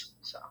guess.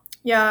 So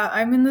yeah,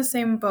 I'm in the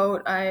same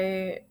boat.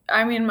 I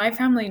mean, my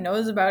family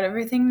knows about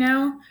everything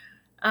now,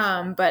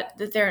 but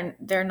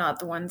they're not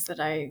the ones that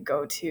I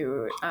go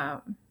to,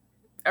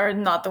 or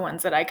not the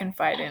ones that I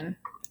confide in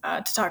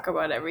to talk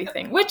about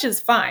everything, which is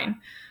fine.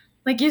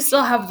 Like you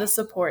still have the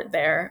support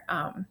there.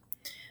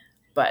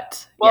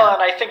 But well,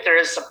 and I think there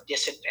is some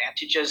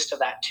disadvantages to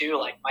that too.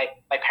 Like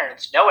my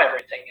parents know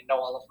everything and know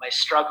all of my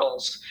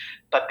struggles,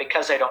 but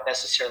because I don't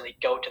necessarily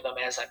go to them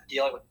as I'm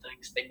dealing with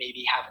things, they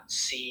maybe haven't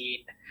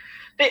seen.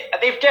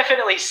 They've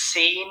definitely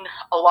seen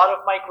a lot of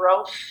my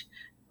growth,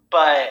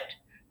 but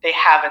they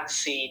haven't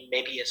seen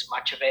maybe as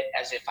much of it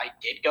as if I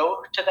did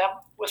go to them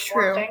with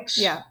more things.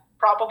 Yeah.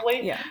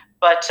 Probably. Yeah.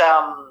 But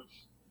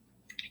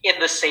in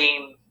the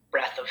same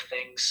breath of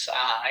things,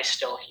 I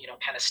still,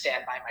 kind of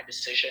stand by my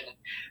decision.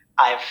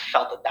 I've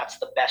felt that that's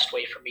the best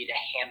way for me to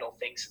handle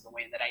things in the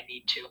way that I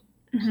need to.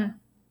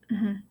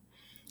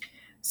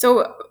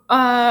 So,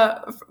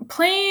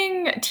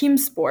 playing team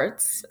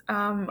sports,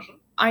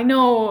 I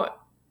know,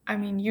 I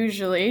mean,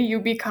 usually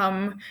you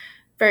become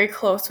very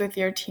close with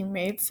your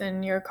teammates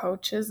and your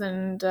coaches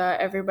and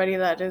everybody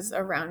that is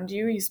around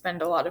you. You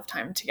spend a lot of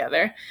time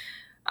together.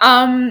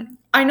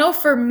 I know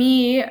for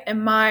me,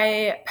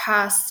 my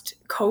past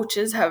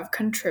coaches have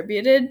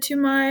contributed to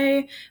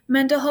my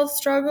mental health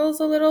struggles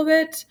a little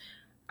bit.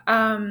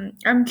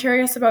 I'm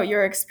curious about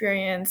your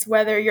experience,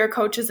 whether your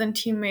coaches and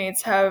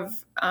teammates have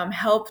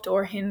helped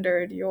or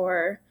hindered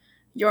your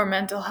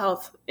mental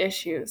health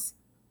issues.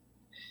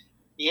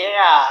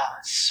 Yeah,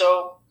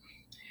 so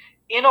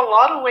in a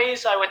lot of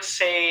ways, I would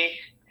say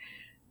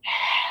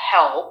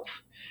help.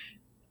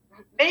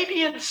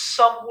 Maybe in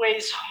some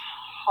ways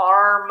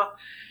harm,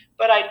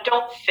 but I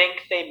don't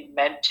think they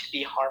meant to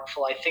be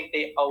harmful. I think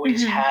they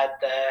always had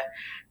the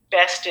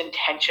best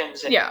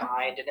intentions in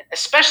mind, and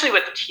especially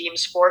with team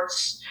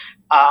sports,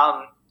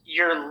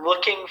 you're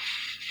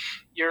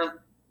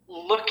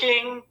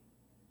looking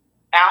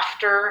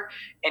after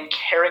and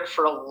caring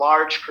for a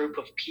large group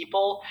of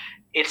people.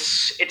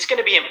 It's going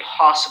to be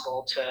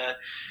impossible to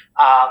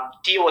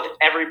deal with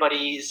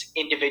everybody's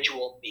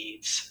individual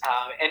needs,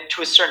 and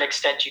to a certain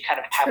extent, you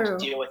kind of have to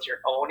deal with your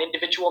own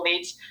individual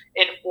needs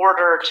in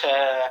order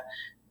to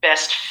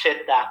best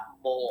fit that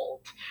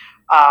mold.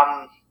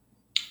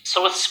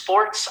 So with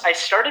sports, I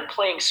started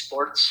playing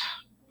sports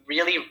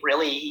really,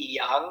 really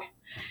young.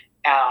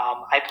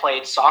 I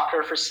played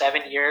soccer for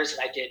 7 years,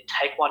 and I did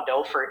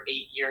taekwondo for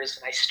 8 years,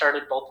 and I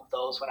started both of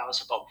those when I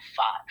was about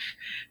 5.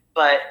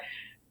 But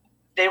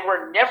they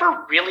were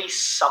never really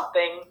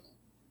something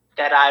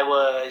that I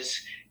was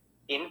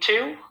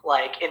into.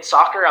 Like in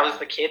soccer, I was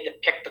the kid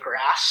that picked the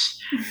grass.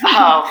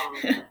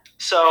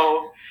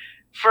 So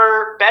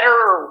for better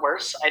or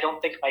worse, I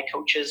don't think my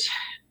coaches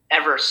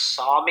ever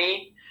saw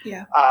me.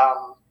 Yeah.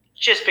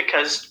 Just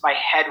because my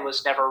head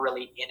was never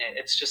really in it.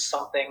 It's just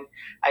something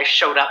I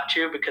showed up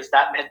to because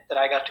that meant that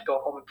I got to go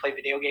home and play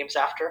video games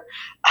after.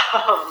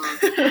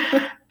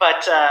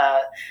 But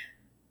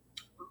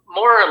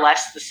more or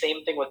less the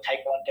same thing with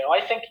taekwondo.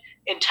 I think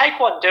in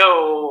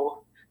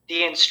taekwondo,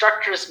 the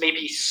instructors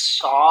maybe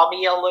saw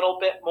me a little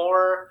bit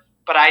more,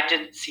 but I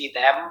didn't see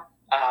them,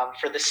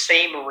 for the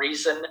same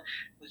reason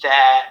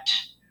that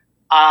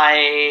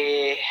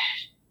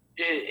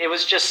it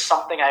was just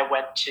something I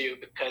went to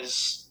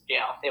because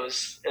it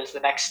was the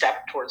next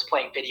step towards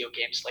playing video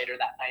games later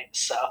that night.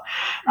 So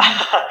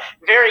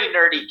very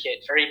nerdy kid,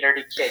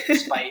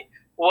 despite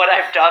what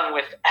I've done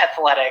with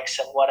athletics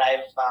and what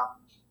I've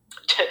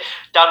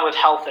done with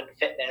health and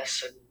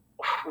fitness and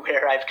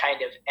where I've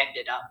kind of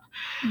ended up.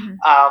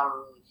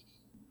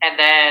 And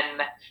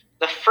then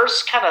the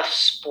first kind of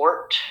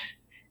sports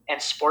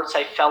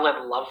I fell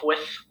in love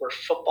with were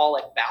football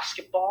and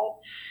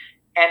basketball.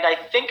 And I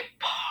think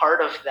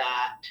part of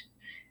that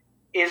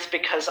is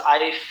because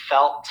I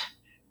felt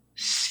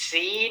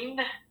seen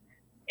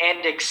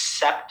and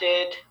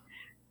accepted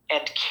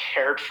and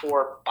cared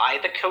for by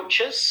the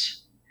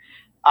coaches,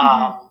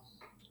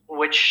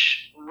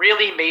 which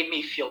really made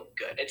me feel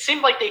good. It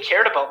seemed like they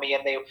cared about me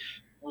and they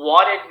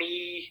wanted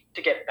me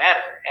to get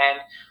better. And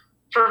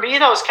for me,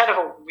 that was kind of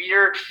a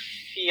weird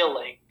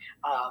feeling.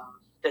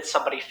 that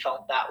somebody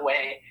felt that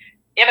way.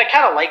 And I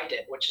kind of liked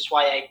it, which is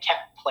why I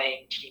kept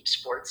playing team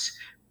sports.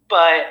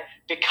 But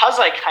because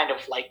I kind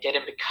of liked it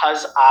and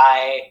because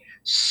I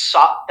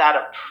sought that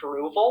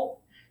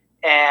approval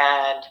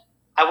and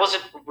I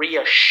wasn't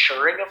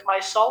reassuring of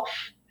myself,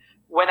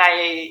 when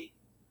I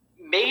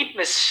made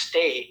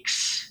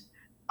mistakes,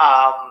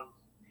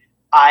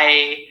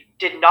 I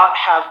did not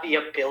have the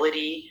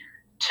ability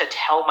to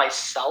tell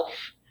myself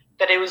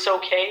that it was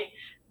okay.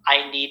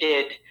 I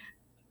needed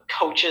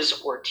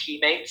coaches or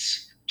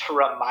teammates to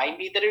remind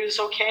me that it was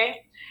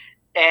okay.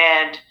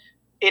 And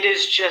it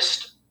is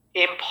just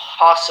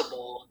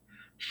impossible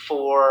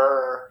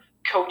for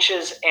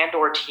coaches and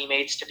or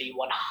teammates to be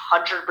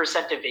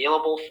 100%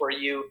 available for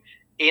you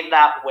in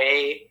that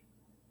way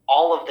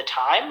all of the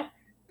time.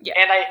 Yeah.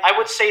 And I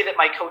would say that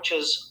my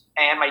coaches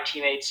and my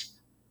teammates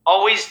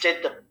always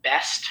did the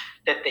best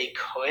that they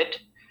could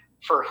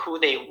for who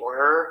they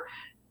were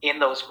in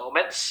those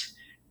moments,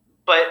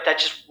 but that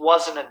just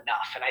wasn't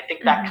enough. And I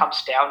think that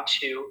comes down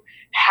to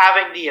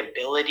having the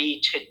ability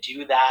to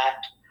do that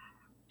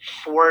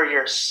for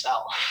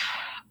yourself,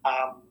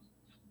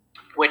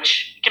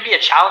 which can be a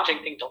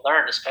challenging thing to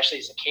learn, especially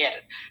as a kid.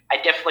 I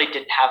definitely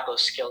didn't have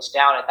those skills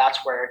down, and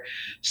that's where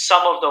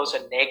some of those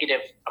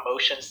negative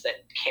emotions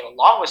that came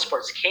along with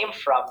sports came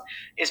from,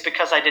 is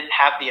because I didn't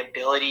have the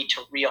ability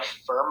to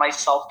reaffirm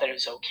myself that it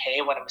was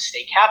okay when a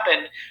mistake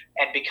happened,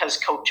 and because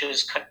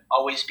coaches couldn't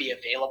always be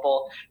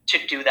available to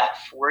do that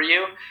for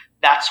you.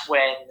 That's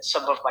when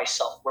some of my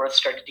self-worth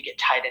started to get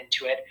tied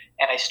into it,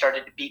 and I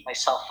started to beat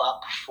myself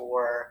up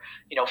for,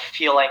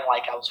 feeling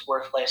like I was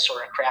worthless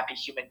or a crappy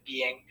human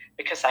being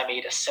because I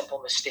made a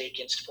simple mistake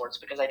in sports,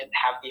 because I didn't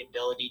have the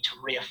ability to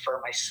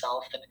reaffirm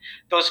myself. And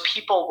those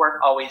people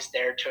weren't always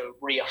there to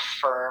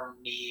reaffirm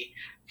me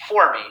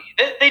for me.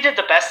 They did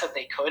the best that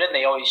they could, and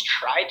they always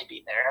tried to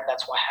be there. And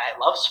that's why I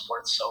love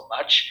sports so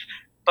much.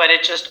 But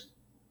it just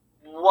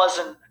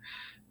wasn't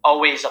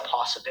always a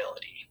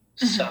possibility.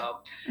 So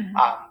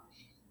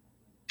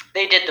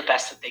they did the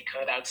best that they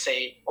could. I would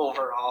say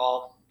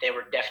overall, they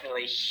were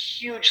definitely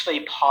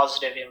hugely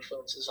positive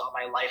influences on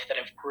my life that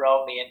have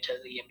grown me into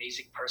the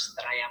amazing person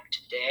that I am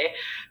today.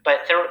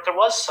 But there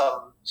was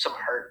some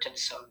hurt and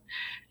some,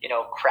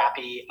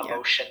 crappy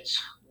emotions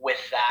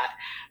with that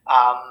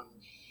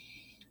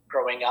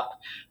growing up.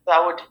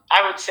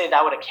 I would say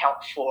that would account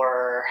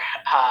for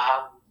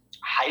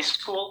high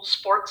school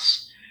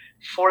sports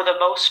for the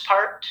most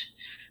part.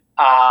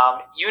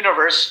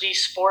 University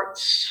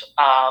sports.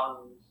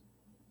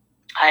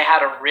 I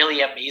had a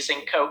really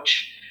amazing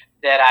coach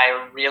that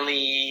I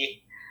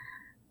really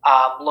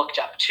looked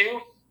up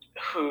to,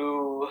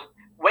 who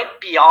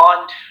went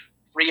beyond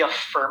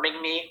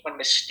reaffirming me when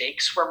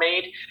mistakes were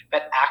made,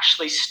 but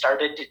actually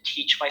started to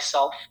teach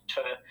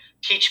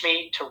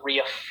me to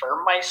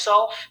reaffirm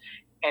myself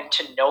and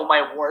to know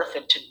my worth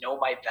and to know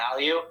my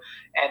value.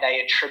 And I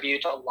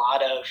attribute a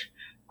lot of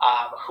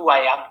who I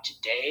am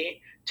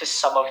today to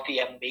some of the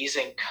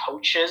amazing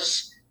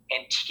coaches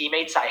and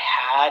teammates I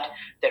had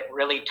that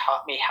really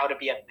taught me how to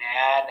be a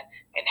man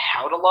and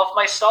how to love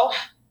myself.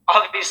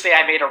 Obviously,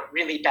 I made a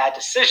really bad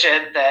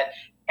decision that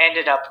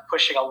ended up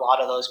pushing a lot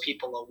of those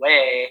people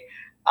away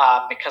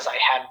because I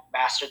hadn't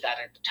mastered that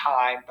at the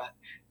time. But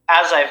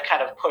as I've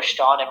kind of pushed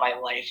on in my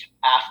life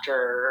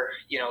after,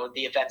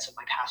 the events of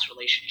my past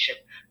relationship,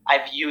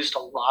 I've used a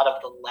lot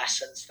of the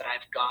lessons that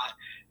I've got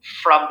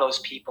from those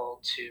people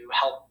to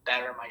help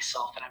better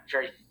myself. And I'm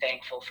very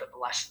thankful for the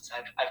lessons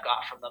I've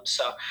got from them.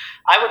 So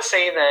I would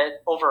say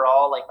that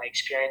overall, like, my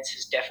experience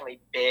has definitely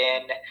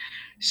been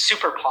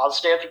super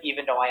positive,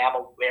 even though I am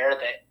aware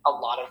that a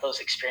lot of those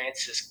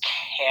experiences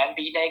can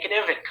be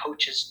negative, and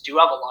coaches do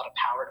have a lot of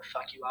power to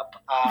fuck you up.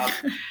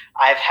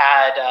 I've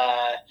had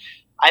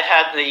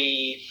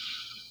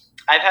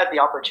the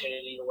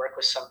opportunity to work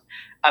with some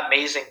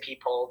amazing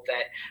people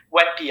that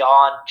went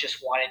beyond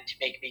just wanting to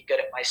make me good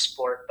at my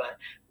sport, but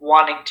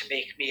wanting to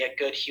make me a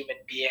good human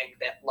being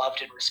that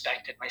loved and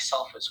respected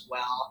myself as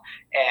well,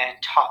 and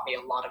taught me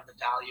a lot of the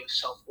value of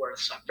self-worth.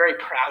 So I'm very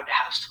proud to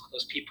have some of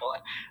those people.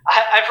 And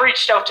I've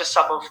reached out to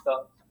some of them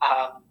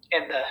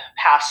in the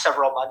past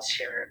several months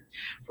here, and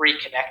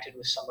reconnected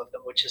with some of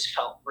them, which has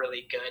felt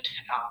really good.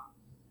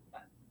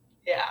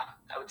 Yeah,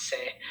 I would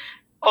say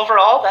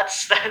overall,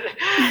 that's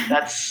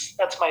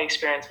my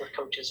experience with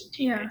coaches and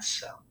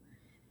teammates. Yeah. So,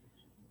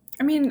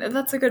 I mean,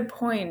 that's a good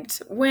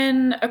point.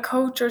 When a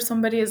coach or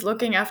somebody is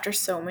looking after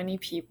so many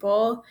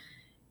people,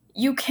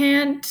 you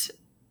can't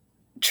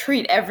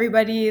treat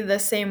everybody the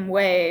same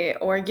way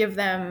or give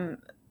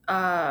them,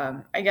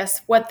 I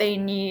guess, what they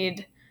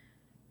need,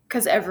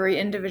 because every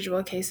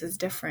individual case is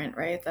different,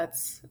 right?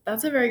 That's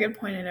a very good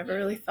point. I never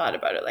really thought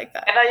about it like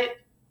that. and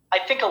I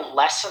think a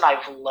lesson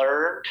I've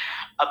learned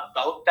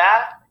about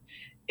that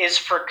is,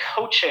 for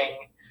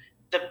coaching,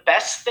 the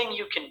best thing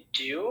you can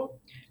do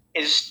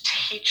is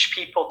teach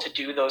people to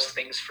do those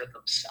things for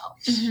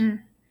themselves.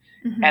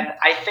 And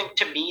I think,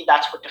 to me,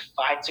 that's what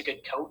defines a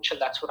good coach,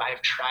 and that's what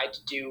I've tried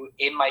to do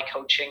in my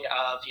coaching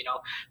of,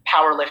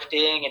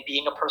 powerlifting and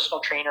being a personal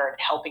trainer and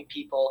helping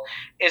people,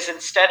 is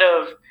instead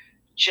of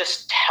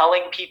just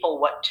telling people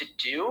what to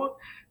do,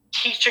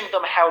 teaching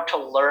them how to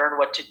learn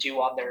what to do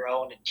on their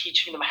own, and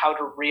teaching them how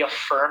to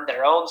reaffirm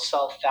their own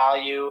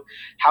self-value,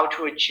 how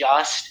to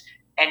adjust,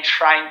 and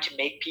trying to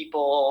make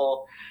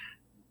people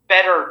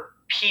better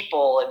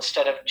people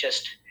instead of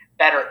just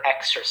better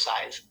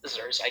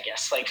exercisers, I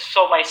guess. Like,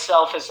 so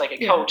myself as like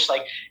a coach,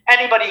 like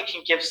anybody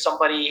can give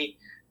somebody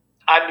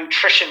a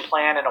nutrition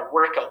plan and a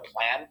workout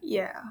plan.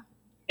 Yeah.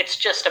 It's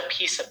just a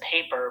piece of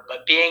paper,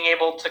 but being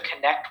able to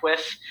connect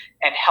with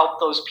and help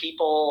those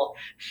people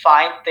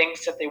find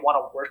things that they want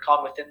to work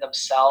on within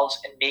themselves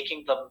and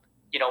making them,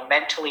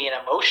 mentally and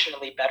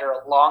emotionally better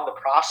along the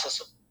process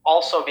of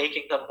also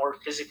making them more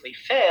physically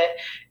fit,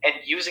 and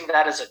using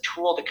that as a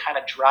tool to kind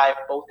of drive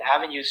both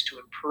avenues to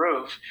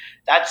improve.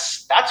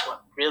 That's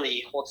what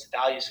really holds the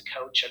value as a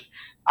coach. And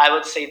I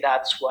would say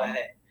that's what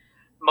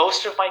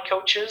most of my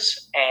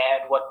coaches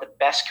and what the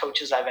best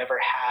coaches I've ever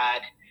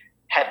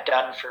had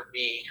done for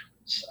me.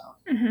 So,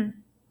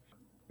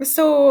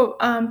 So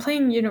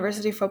playing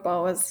university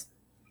football was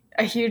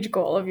a huge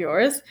goal of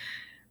yours.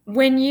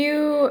 When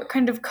you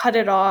kind of cut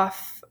it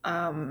off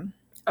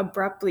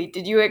abruptly,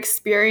 did you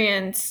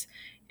experience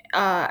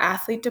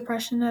athlete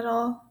depression at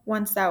all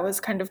once that was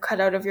kind of cut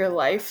out of your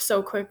life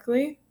so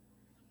quickly?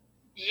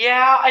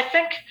 yeah, I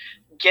think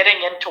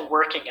getting into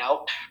working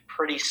out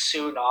pretty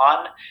soon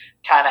on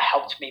kind of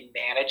helped me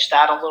manage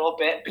that a little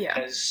bit,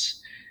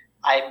 because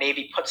I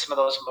maybe put some of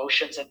those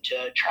emotions into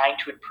trying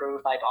to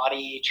improve my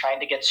body, trying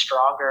to get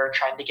stronger,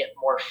 trying to get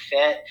more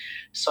fit.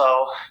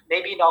 So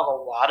maybe not a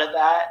lot of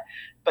that,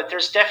 but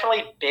there's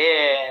definitely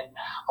been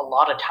a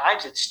lot of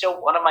times. It's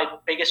still one of my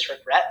biggest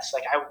regrets.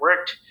 Like, I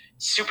worked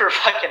super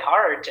fucking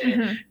hard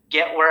to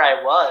get where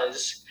I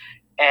was,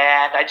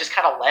 and I just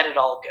kind of let it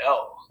all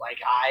go. Like,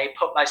 I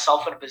put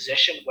myself in a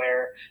position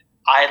where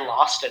I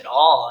lost it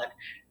all. And,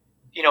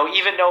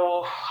 even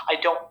though I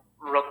don't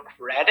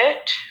regret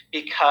it,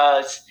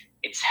 because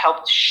it's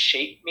helped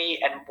shape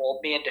me and mold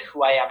me into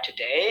who I am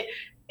today.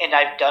 And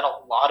I've done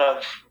a lot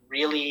of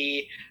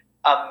really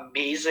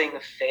amazing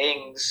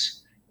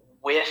things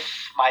with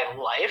my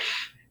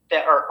life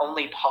that are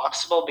only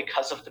possible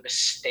because of the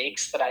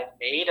mistakes that I've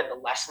made and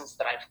the lessons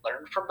that I've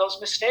learned from those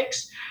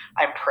mistakes.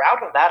 I'm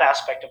proud of that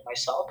aspect of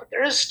myself, but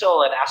there is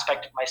still an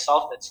aspect of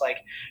myself that's like,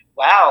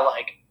 wow,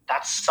 like,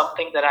 that's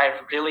something that I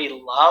really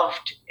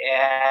loved,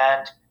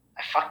 and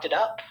I fucked it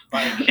up.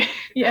 Like,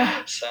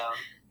 Yeah. So,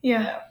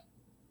 Yeah.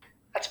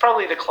 that's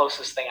probably the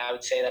closest thing I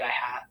would say that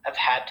I've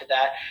had to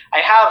that. I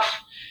have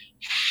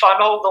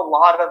funneled a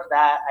lot of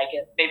that, I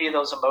get maybe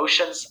those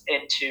emotions,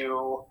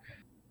 into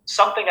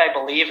something I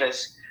believe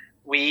is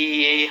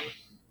we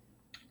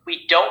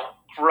we don't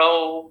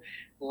grow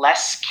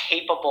less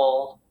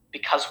capable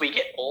because we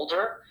get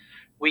older.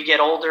 We get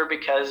older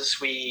because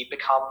we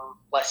become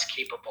less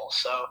capable.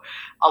 So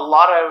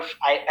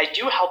I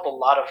do help a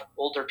lot of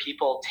older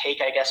people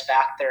take, I guess,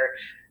 back their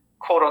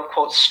quote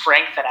unquote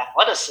strength and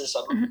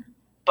athleticism.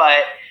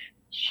 But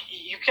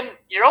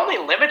you're only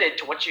limited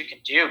to what you can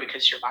do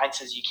because your mind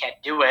says you can't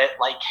do it.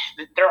 Like,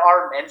 there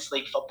are men's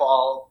league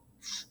football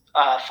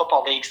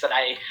leagues that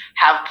I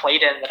have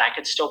played in that I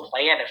could still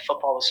play in if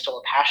football was still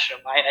a passion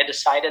of mine. I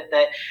decided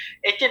that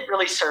it didn't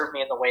really serve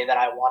me in the way that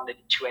I wanted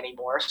it to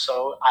anymore,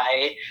 so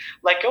I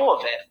let go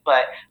of it.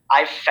 But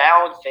I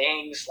found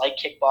things like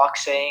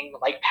kickboxing,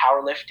 like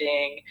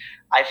powerlifting.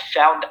 I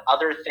found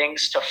other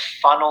things to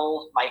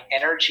funnel my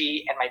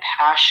energy and my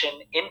passion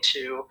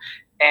into,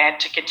 and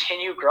to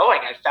continue growing.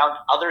 I found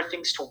other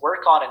things to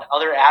work on and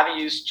other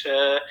avenues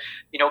to,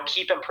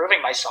 keep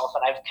improving myself.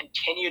 And I've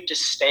continued to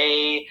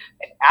stay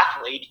an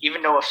athlete,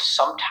 even though if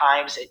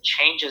sometimes it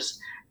changes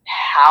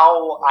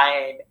how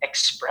I'm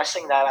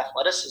expressing that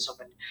athleticism.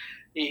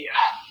 And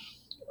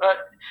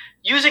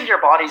using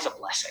your body is a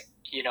blessing.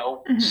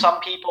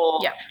 Some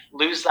people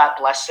lose that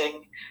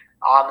blessing.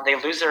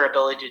 They lose their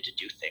ability to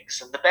do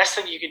things. And the best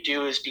thing you can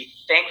do is be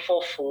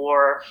thankful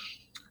for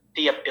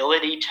the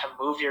ability to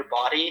move your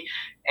body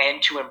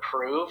and to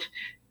improve,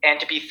 and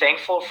to be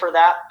thankful for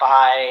that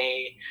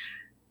by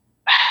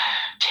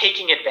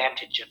taking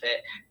advantage of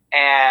it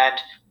and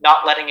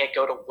not letting it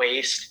go to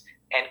waste,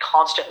 and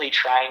constantly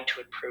trying to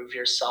improve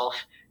yourself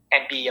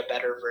and be a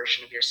better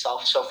version of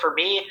yourself. So for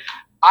me,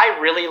 I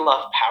really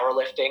love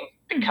powerlifting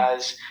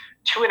because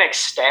to an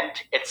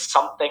extent, it's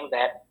something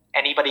that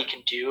anybody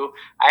can do.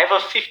 I have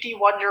a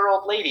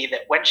 51-year-old lady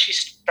that when she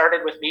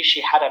started with me, she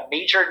had a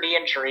major knee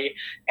injury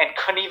and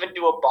couldn't even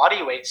do a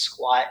bodyweight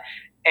squat.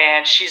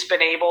 And she's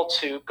been able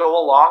to go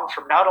along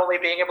from not only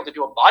being able to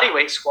do a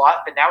bodyweight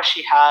squat, but now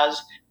she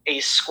has a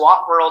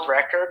squat world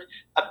record,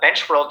 a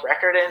bench world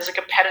record, and is a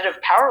competitive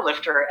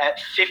powerlifter at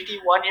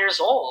 51 years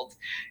old.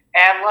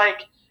 And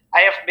like, I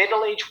have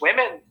middle-aged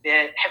women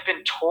that have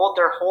been told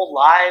their whole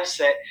lives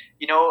that,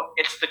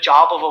 it's the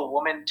job of a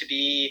woman to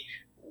be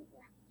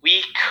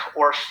weak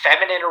or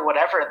feminine or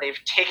whatever, and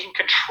they've taken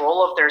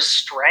control of their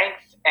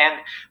strength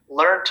and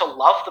learned to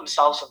love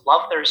themselves and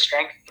love their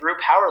strength through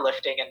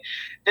powerlifting.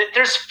 And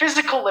there's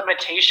physical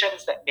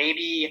limitations that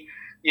maybe,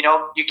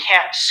 you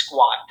can't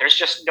squat. There's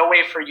just no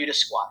way for you to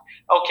squat.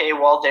 Okay,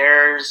 well,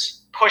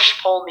 there's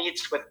push-pull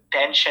meets with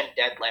bench and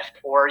deadlift,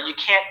 or you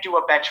can't do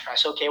a bench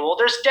press. Okay, well,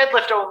 there's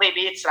deadlift-only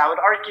meets, and I would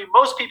argue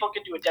most people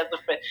can do a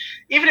deadlift, but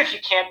even if you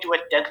can't do a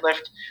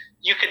deadlift,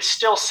 you could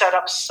still set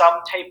up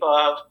some type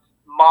of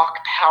mock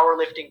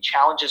powerlifting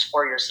challenges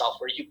for yourself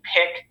where you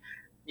pick,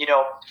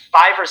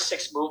 5 or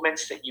 6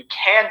 movements that you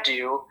can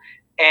do,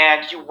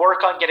 and you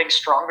work on getting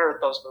stronger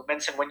at those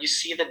movements. And when you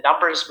see the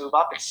numbers move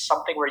up, it's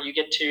something where you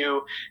get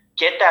to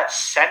get that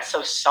sense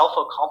of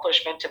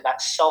self-accomplishment and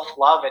that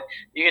self-love, and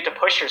you get to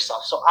push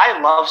yourself. So I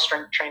love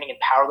strength training and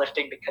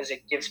powerlifting because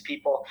it gives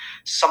people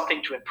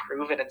something to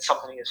improve in and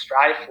something to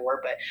strive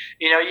for. But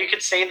you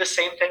could say the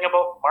same thing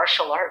about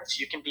martial arts.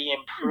 You can be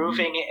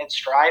improving and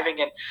striving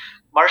in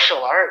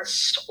martial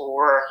arts,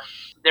 or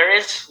there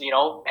is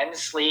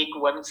men's league,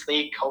 women's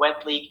league,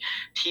 co-ed league,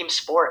 team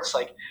sports.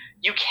 Like,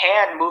 you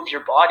can move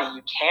your body,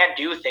 you can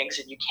do things,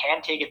 and you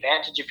can take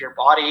advantage of your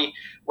body,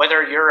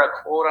 whether you're a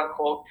quote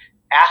unquote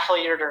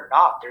athlete or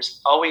not.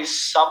 There's always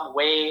some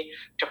way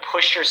to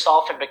push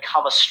yourself and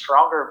become a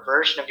stronger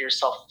version of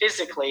yourself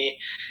physically.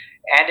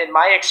 And in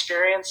my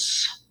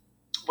experience,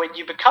 when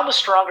you become a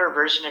stronger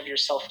version of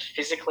yourself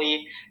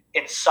physically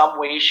in some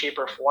way, shape,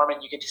 or form,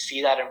 and you get to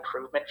see that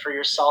improvement for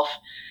yourself,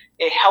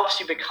 it helps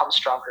you become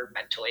stronger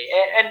mentally.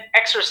 And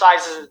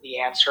exercise isn't the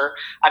answer.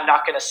 I'm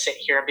not going to sit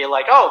here and be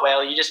like, oh,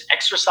 well, you just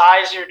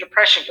exercise, your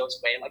depression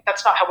goes away. Like,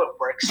 that's not how it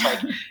works. Like,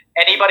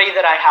 anybody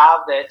that I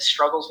have that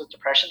struggles with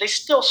depression, they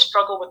still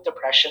struggle with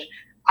depression.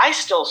 I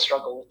still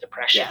struggle with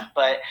depression,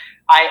 but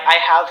I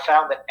have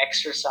found that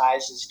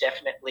exercise is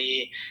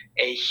definitely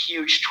a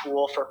huge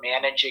tool for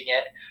managing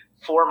it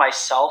for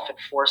myself and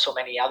for so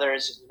many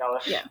others.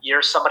 If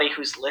you're somebody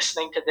who's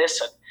listening to this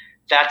and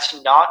that's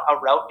not a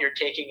route you're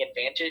taking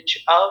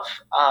advantage of,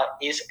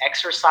 is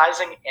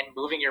exercising and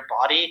moving your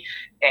body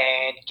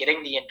and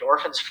getting the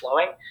endorphins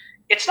flowing.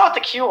 It's not the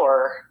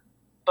cure,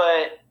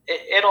 but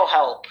it'll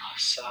help.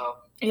 So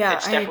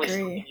it's definitely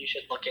something you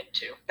should look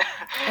into.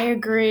 I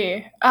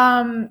agree.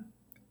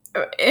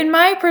 In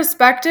my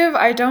perspective,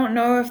 I don't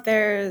know if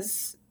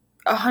there's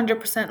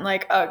 100%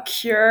 like a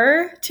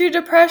cure to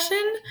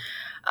depression.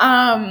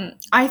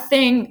 I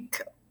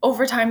think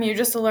over time you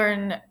just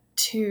learn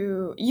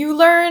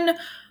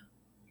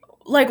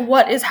like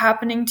what is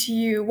happening to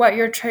you, what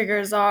your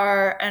triggers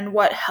are, and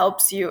what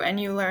helps you, and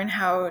you learn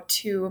how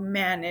to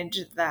manage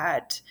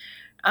that.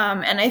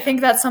 And I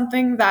think that's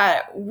something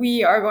that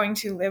we are going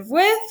to live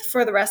with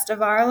for the rest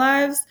of our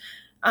lives.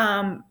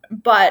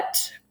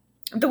 But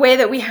the way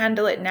that we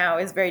handle it now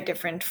is very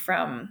different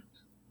from,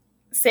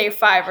 say,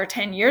 5 or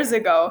 10 years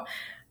ago.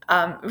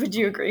 Would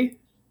you agree?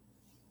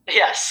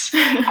 Yes,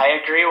 I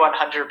agree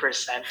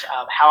 100%.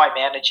 How I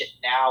manage it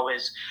now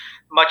is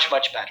much,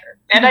 much better.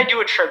 And I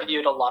do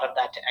attribute a lot of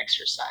that to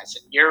exercise.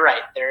 And you're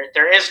right,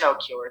 there is no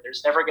cure.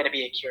 There's never going to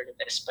be a cure to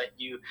this, but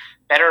you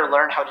better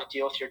learn how to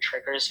deal with your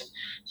triggers, and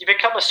you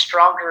become a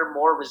stronger,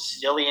 more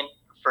resilient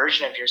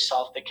version of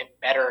yourself that can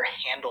better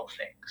handle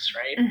things,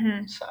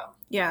 right? So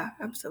yeah,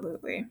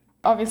 absolutely.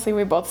 Obviously,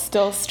 we both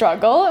still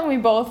struggle, and we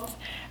both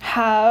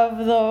have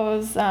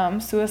those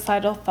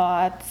suicidal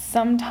thoughts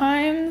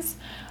sometimes.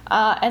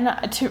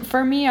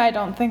 For me, I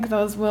don't think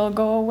those will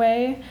go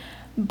away.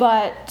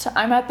 But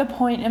I'm at the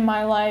point in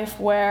my life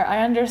where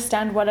I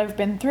understand what I've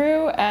been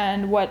through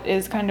and what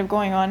is kind of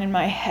going on in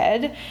my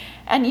head.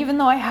 And even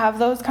though I have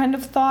those kind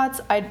of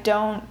thoughts, I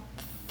don't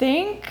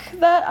think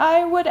that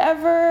I would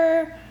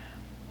ever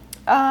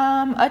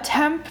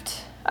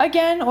attempt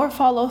again or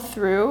follow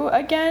through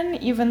again,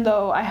 even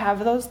though I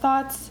have those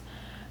thoughts.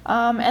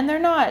 And they're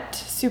not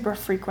super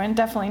frequent,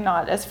 definitely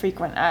not as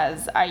frequent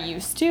as I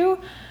used to.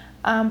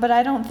 But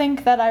I don't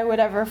think that I would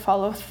ever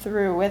follow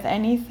through with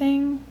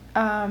anything.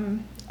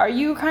 Are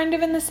you kind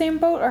of in the same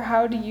boat, or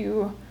how do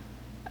you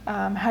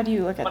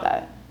look at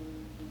that?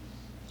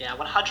 Yeah,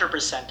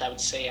 100%. I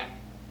would say I'm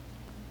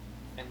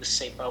in the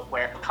same boat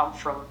where I come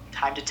from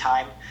time to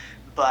time,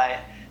 but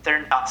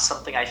they're not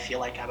something I feel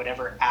like I would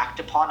ever act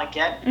upon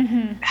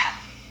again.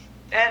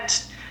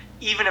 And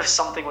even if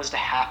something was to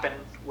happen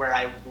where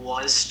I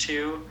was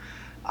to,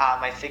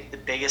 I think the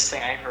biggest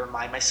thing I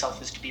remind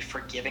myself is to be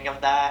forgiving of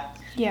that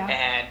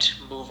and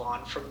move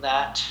on from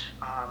that.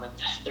 And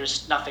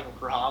there's nothing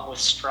wrong with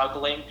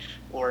struggling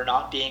or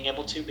not being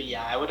able to, but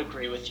yeah, I would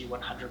agree with you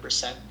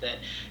 100% that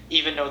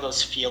even though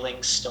those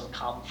feelings still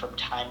come from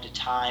time to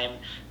time,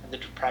 and the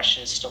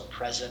depression is still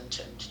present,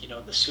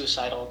 and the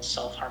suicidal and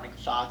self-harming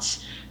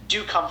thoughts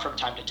do come from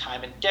time to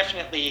time, and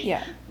definitely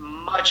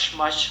much,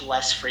 much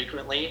less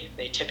frequently.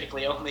 They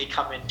typically only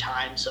come in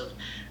times of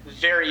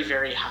very,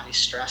 very high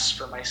stress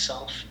for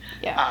myself.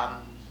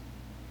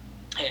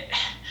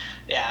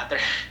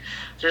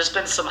 There's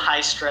been some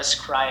high stress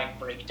crying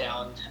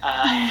breakdown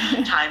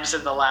times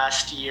in the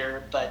last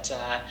year, but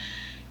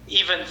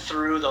even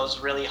through those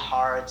really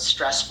hard,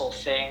 stressful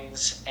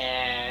things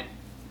and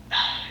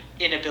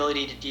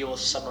inability to deal with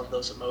some of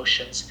those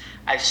emotions,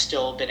 I've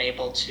still been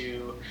able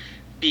to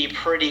be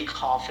pretty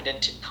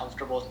confident and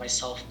comfortable with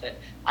myself that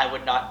I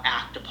would not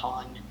act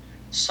upon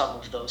some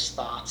of those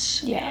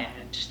thoughts.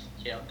 And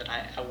that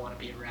I want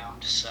to be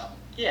around. So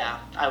yeah,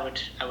 I would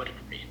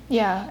agree.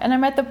 Yeah, and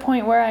I'm at the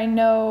point where I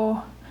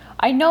know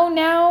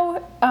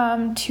now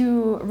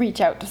to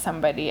reach out to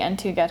somebody and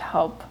to get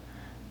help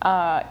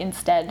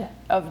instead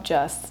of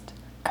just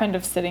kind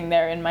of sitting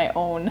there in my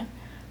own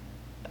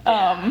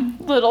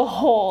little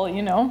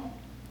hole,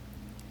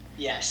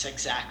 Yes,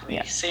 exactly.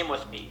 Yeah. Same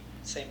with me.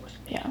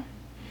 Yeah.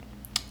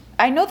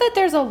 I know that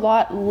there's a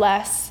lot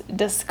less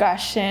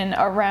discussion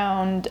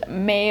around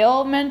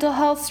male mental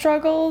health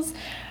struggles.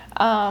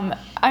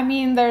 I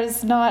mean,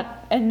 there's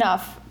not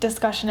enough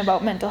discussion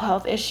about mental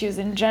health issues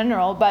in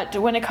general, but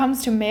when it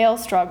comes to male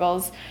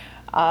struggles,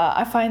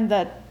 I find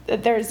that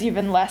there's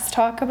even less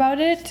talk about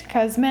it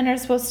because men are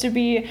supposed to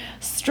be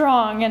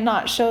strong and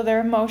not show their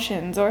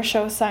emotions or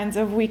show signs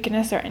of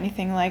weakness or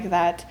anything like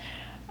that.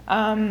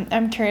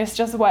 I'm curious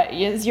just what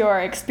is your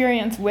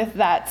experience with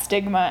that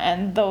stigma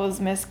and those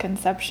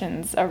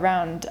misconceptions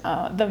around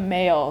the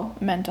male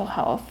mental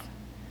health?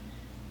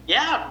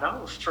 Yeah,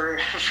 no, for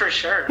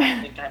sure.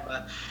 I think I'm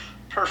a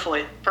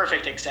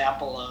perfect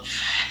example of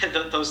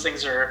those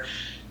things are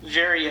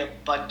very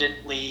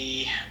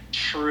abundantly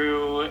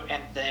true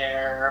and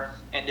there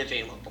and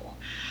available.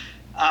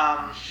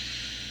 Um,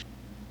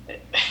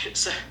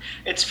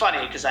 it's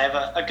funny because I have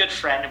a good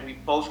friend and we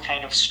both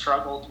kind of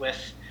struggled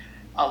with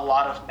a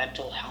lot of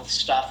mental health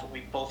stuff and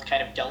we both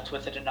kind of dealt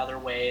with it in other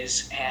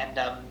ways. And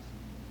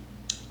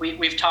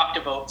we've talked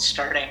about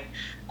starting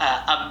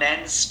a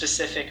men's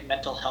specific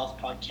mental health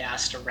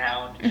podcast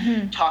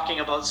around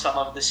talking about some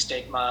of the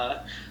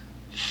stigma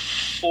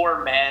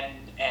for men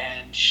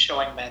and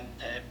showing men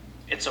that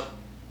it's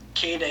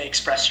okay to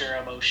express your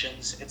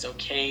emotions. It's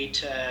okay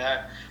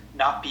to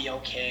not be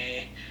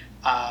okay.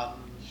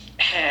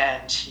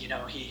 And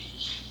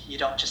you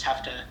don't just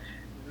have to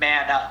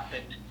man up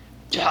and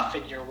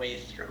toughen your way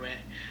through it.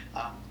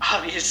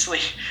 Obviously,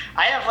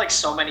 I have like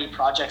so many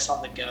projects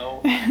on the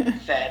go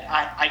that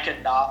I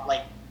could not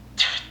like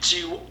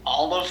do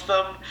all of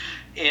them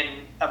in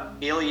a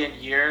million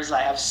years.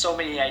 I have so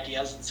many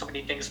ideas and so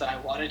many things that I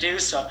want to do.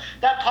 So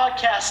that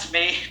podcast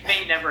may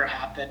never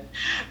happen.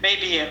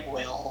 Maybe it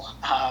will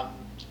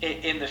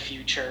in the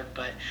future.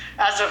 But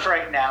as of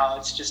right now,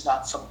 it's just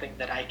not something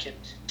that I can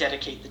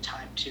dedicate the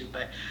time to.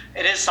 But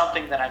it is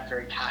something that I'm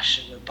very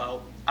passionate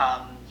about.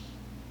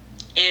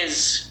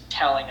 Is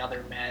telling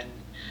other men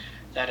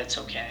that it's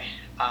okay.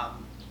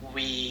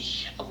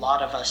 A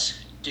lot of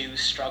us do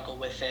struggle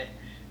with it.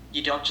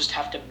 You don't just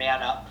have to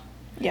man up.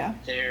 Yeah.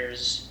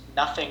 There's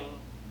nothing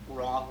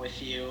wrong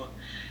with you,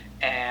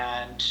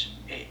 and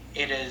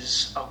it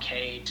is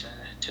okay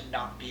to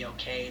not be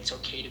okay. It's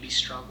okay to be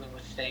struggling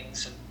with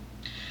things, and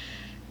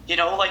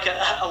like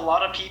a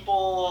lot of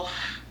people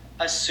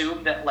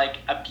assume that like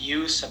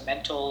abuse, a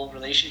mental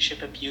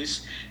relationship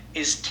abuse,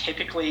 is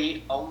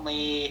typically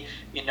only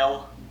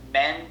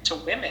men to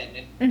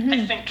women, and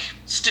I think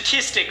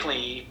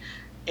statistically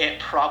it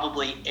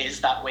probably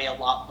is that way a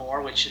lot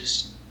more, which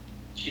is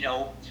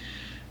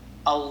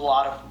a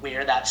lot of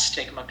where that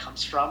stigma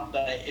comes from.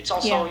 But it's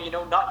also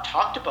not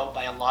talked about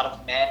by a lot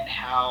of men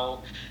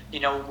how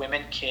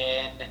women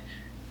can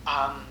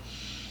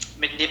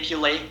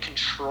manipulate,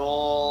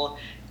 control,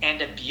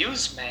 and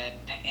abuse men,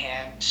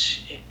 and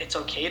it's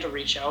okay to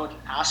reach out and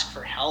ask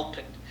for help,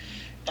 and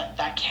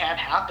that can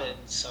happen.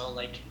 So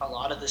like a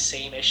lot of the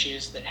same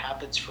issues that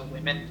happens for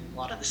women, a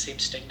lot of the same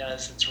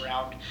stigmas that's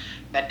around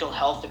mental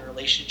health and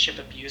relationship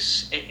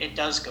abuse, it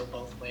does go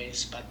both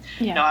ways. But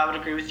I would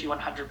agree with you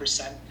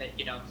 100% that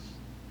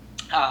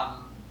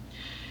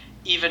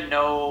even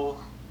though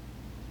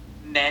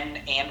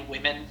men and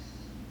women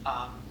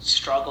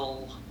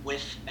struggle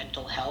with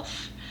mental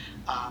health,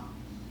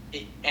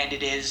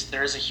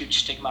 there is a huge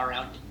stigma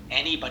around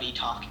anybody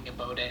talking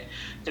about it.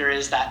 There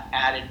is that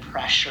added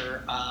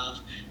pressure of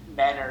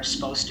men are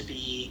supposed to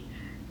be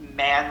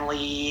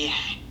manly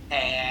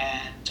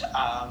and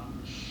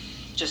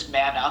just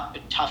man up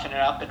and toughen it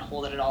up and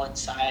holding it all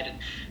inside, and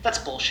that's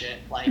bullshit.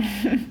 Like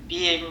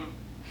being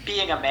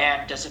a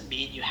man doesn't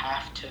mean you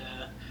have to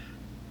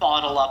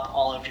bottle up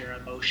all of your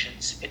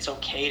emotions. It's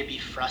okay to be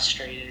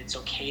frustrated. It's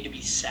okay to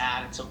be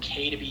sad. It's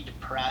okay to be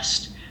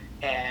depressed.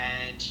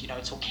 And,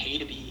 it's okay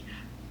to be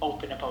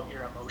open about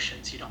your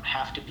emotions. You don't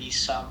have to be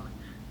some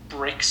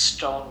brick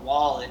stone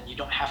wall, and you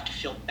don't have to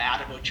feel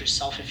bad about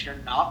yourself if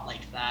you're not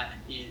like that.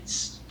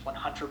 It's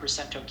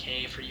 100%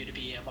 okay for you to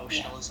be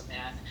emotional as a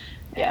man.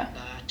 Yeah.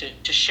 And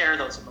to share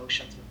those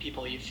emotions with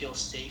people you feel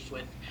safe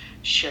with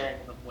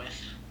sharing them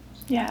with.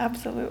 Yeah,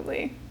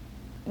 absolutely.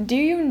 Do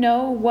you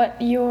know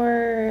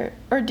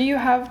or do you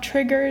have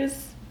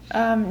triggers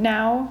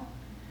now?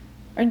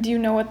 Or do you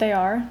know what they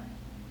are?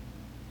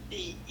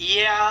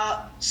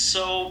 Yeah,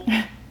 so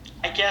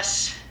I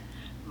guess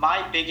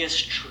my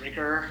biggest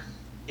trigger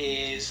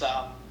is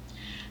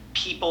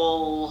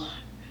people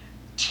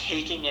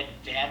taking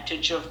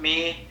advantage of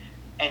me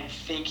and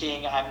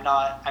thinking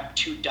I'm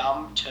too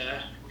dumb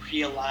to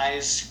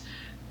realize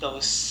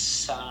those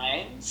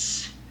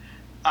signs.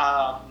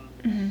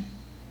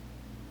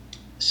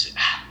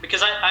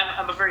 Because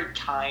I'm a very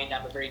kind,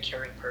 I'm a very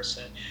caring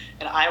person,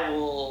 and I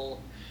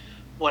will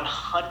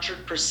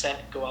 100%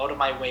 go out of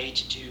my way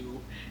to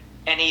do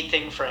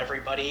anything for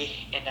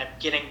everybody, and I'm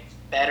getting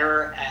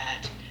better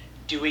at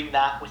doing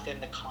that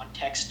within the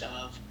context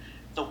of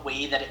the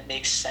way that it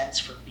makes sense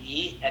for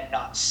me and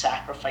not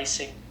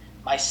sacrificing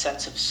my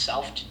sense of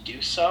self to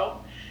do so.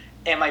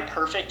 Am I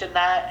perfect in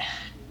that?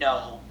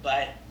 No,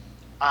 but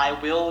I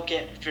will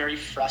get very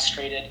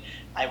frustrated.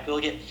 I will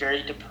get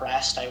very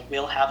depressed. I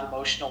will have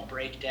emotional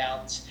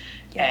breakdowns.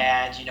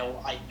 Yeah. And,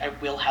 I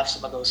will have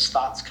some of those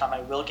thoughts come. I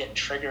will get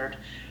triggered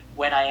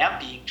when I am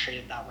being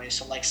treated that way.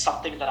 So, like,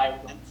 something that I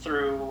went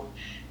through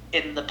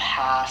in the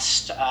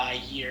past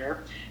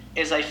year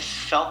is I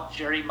felt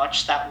very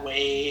much that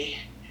way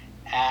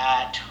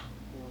at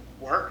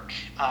work.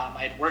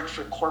 I'd worked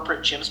for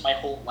corporate gyms my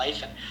whole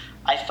life, and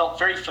I felt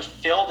very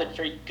fulfilled and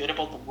very good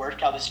about the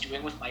work I was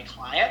doing with my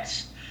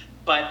clients.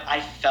 But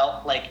I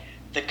felt like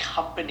the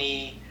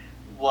company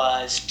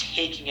was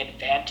taking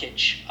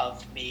advantage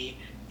of me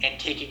and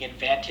taking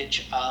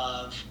advantage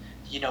of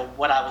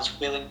what I was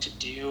willing to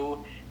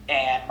do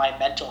and my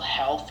mental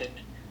health, and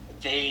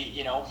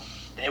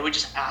they would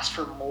just ask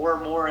for more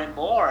and more and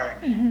more,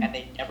 Mm-hmm. and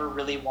they never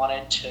really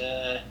wanted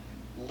to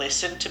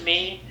listen to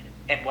me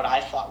and what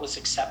I thought was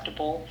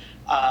acceptable.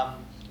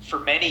 For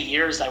many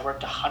years, I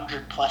worked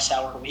 100+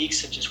 hour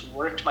weeks and just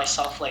worked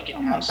myself like an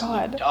Oh my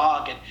absolute God.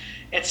 dog. And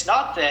it's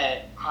not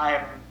that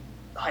I'm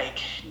like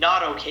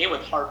not okay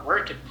with hard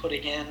work and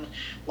putting in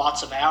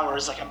lots of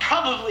hours. Like, I'm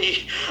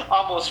probably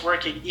almost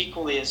working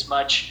equally as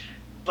much,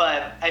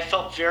 but I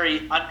felt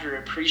very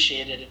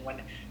underappreciated. And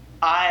when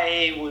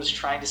I was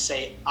trying to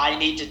say I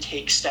need to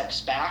take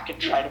steps back and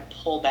try to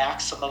pull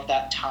back some of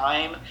that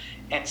time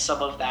and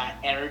some of that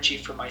energy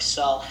for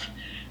myself,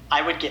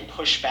 I would get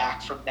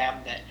pushback from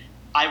them that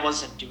I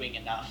wasn't doing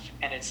enough.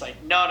 And it's like,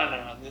 no, no, no,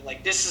 no.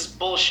 Like, this is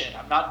bullshit.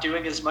 I'm not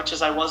doing as much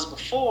as I was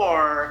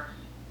before,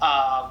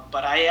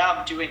 but I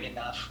am doing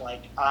enough.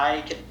 Like,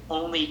 I can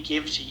only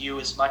give to you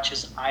as much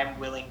as I'm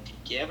willing to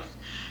give.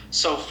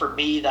 So for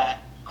me,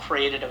 that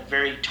created a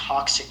very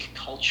toxic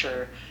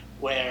culture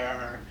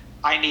where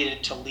I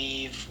needed to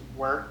leave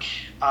work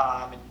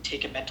and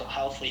take a mental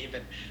health leave.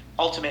 And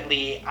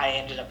ultimately, I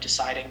ended up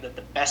deciding that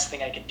the best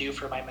thing I could do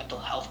for my mental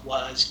health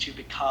was to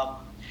become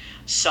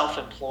self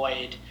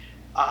employed,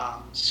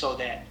 so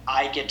that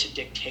I get to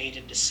dictate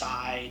and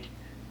decide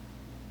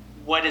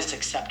what is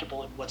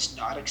acceptable and what's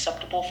not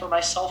acceptable for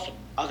myself, and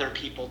other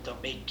people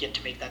don't get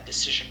to make that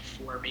decision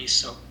for me.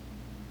 So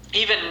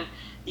even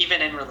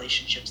even in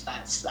relationships,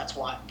 that's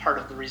why part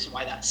of the reason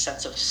why that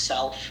sense of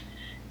self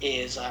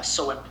is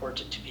so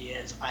important to me,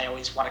 is I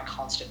always want to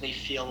constantly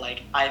feel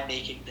like I'm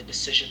making the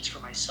decisions for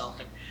myself,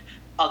 and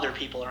other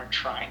people aren't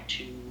trying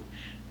to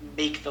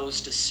make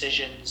those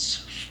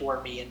decisions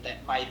for me, and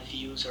that my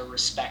views are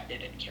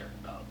respected and cared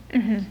about.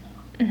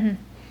 Mm-hmm. Mm-hmm.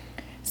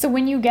 So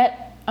when you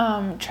get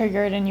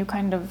triggered and you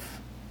kind of,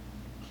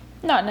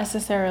 not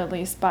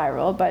necessarily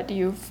spiral, but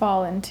you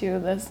fall into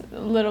this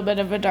little bit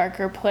of a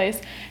darker place,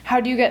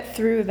 how do you get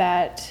through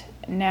that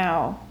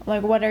now?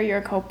 Like, what are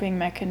your coping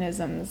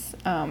mechanisms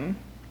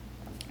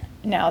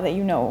now that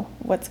you know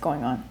what's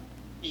going on?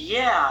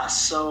 Yeah,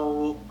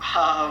 so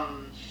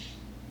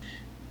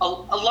a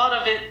lot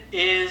of it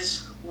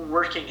is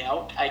working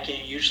out. I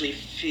can usually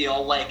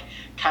feel like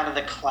kind of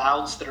the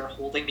clouds that are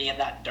holding me in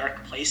that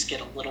dark place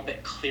get a little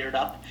bit cleared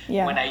up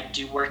Yeah. when I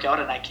do work out,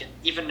 and I can,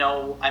 even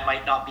though I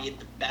might not be in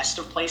the best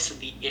of place and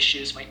the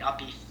issues might not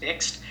be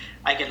fixed,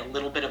 I get a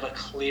little bit of a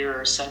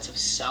clearer sense of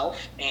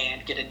self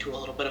and get into a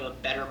little bit of a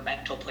better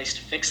mental place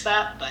to fix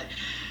that. But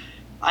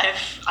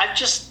I've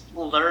just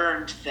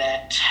learned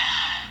that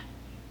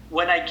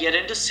when I get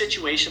into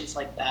situations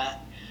like that,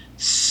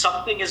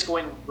 something is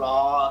going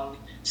wrong,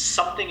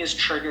 something is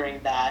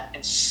triggering that,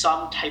 and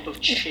some type of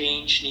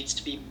change needs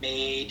to be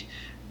made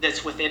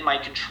that's within my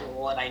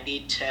control, and I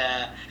need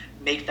to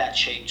make that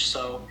change.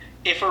 So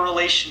if a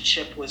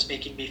relationship was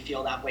making me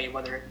feel that way,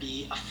 whether it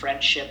be a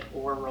friendship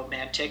or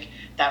romantic,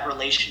 that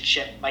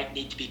relationship might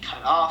need to be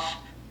cut off,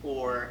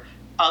 or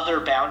other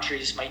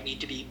boundaries might need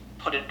to be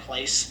put in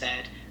place,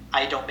 that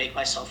I don't make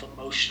myself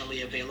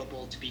emotionally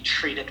available to be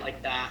treated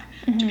like that,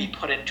 to be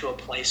put into a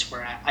place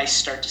where I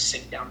start to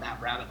sink down that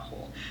rabbit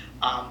hole.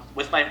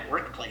 With my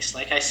workplace,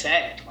 like I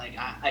said, like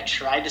I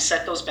tried to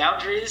set those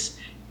boundaries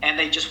and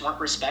they just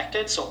weren't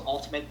respected. So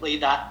ultimately,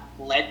 that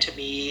led to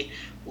me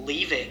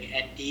leaving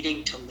and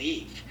needing to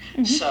leave.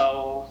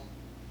 So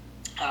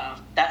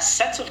that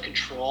sense of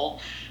control,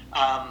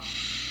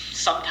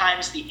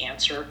 sometimes the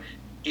answer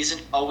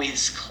isn't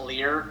always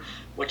clear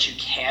what you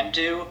can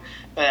do,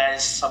 but that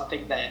is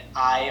something that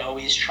I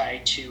always try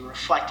to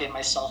reflect in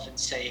myself and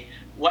say,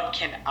 what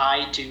can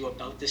I do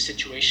about this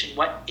situation?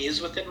 What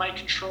is within my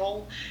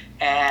control?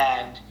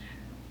 And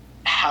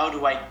how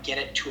do I get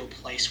it to a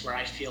place where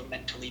I feel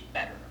mentally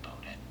better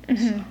about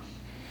it?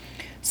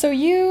 So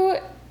you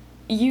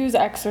use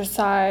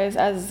exercise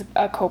as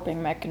a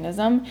coping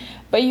mechanism,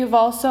 but you've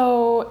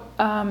also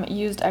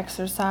used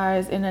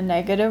exercise in a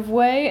negative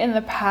way in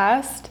the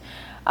past.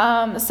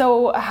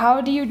 So how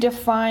do you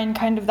define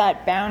kind of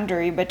that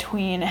boundary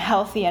between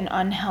healthy and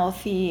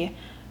unhealthy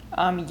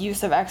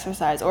use of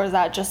exercise, or is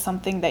that just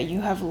something that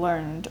you have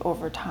learned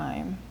over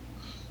time?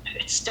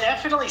 It's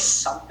definitely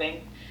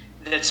something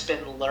that's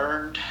been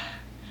learned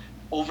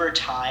over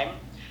time,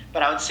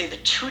 but I would say the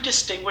two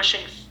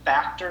distinguishing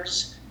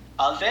factors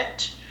of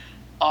it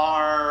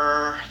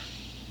are,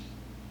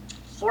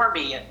 for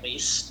me at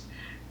least,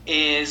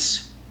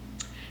 is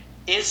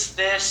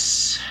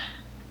this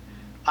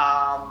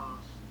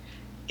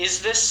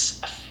is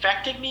this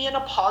affecting me in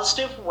a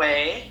positive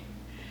way,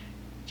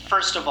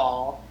 first of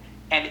all,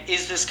 and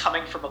is this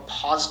coming from a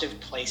positive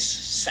place,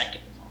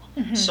 second of all?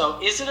 Mm-hmm.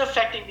 So is it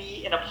affecting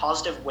me in a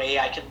positive way?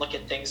 I can look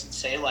at things and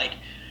say, like,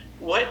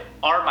 what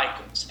are my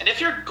goals? And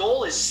if your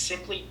goal is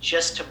simply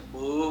just to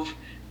move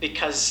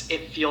because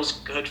it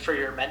feels good for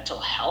your mental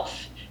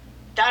health,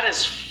 that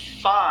is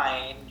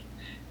fine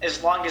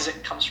as long as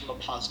it comes from a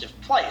positive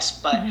place.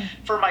 But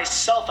for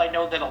myself, I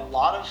know that a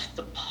lot of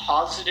the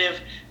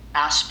positive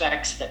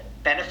aspects that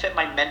benefit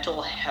my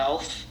mental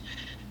health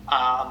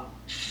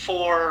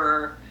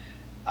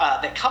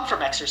that come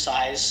from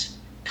exercise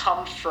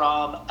come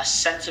from a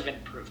sense of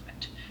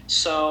improvement.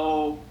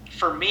 So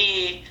for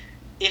me,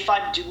 if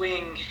I'm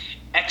doing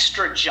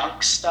extra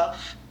junk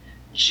stuff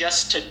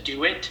just to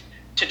do it,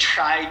 to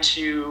try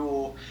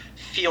to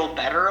feel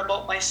better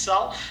about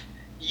myself,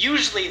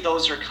 usually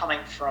those are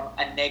coming from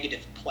a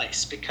negative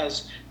place,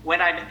 because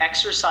when I'm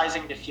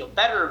exercising to feel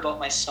better about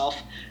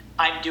myself,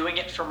 I'm doing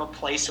it from a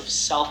place of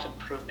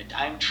self-improvement.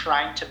 I'm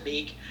trying to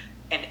make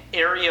an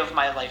area of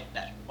my life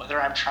better,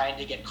 whether I'm trying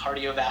to get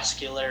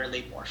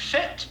cardiovascularly more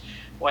fit,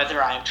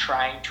 whether I'm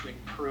trying to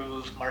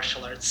improve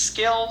martial arts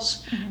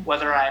skills,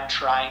 whether I'm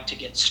trying to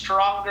get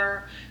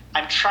stronger.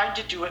 I'm trying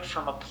to do it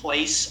from a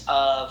place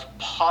of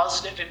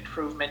positive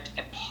improvement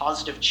and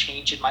positive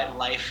change in my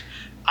life.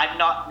 I'm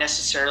not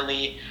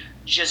necessarily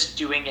just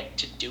doing it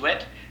to do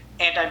it.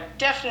 And I'm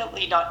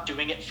definitely not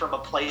doing it from a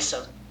place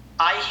of,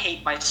 I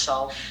hate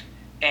myself,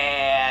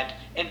 and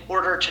in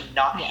order to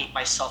not hate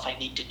myself, I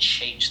need to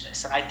change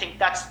this. And I think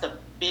that's the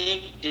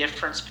big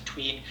difference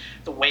between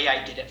the way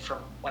I did it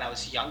from when I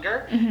was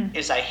younger,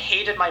 is I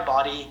hated my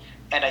body,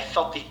 and I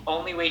felt the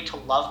only way to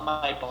love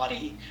my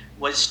body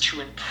was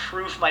to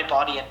improve my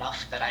body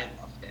enough that I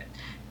loved it.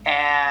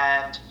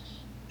 And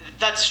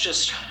that's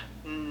just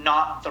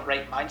not the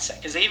right mindset,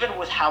 because even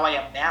with how I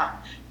am now,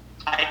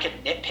 I could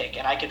nitpick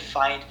and I could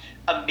find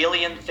a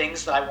million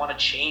things that I want to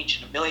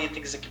change and a million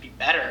things that could be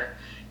better,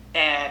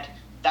 and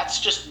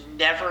that's just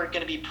never going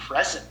to be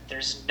present.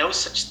 There's no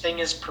such thing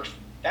as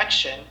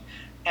perfection,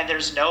 and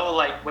there's no,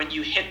 like, when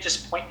you hit this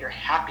point you're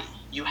happy.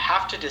 You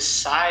have to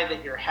decide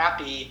that you're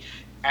happy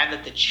and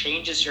that the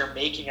changes you're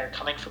making are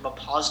coming from a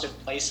positive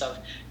place of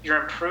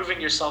you're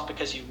improving yourself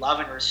because you love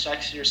and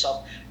respect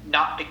yourself,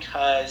 not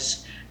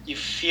because you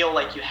feel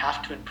like you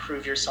have to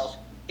improve yourself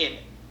in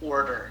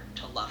order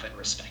to love and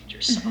respect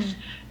yourself.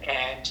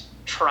 And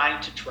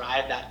trying to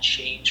drive that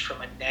change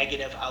from a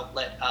negative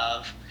outlet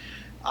of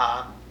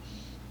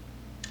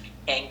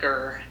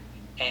anger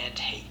and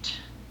hate.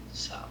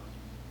 So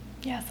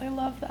yes, I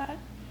love that.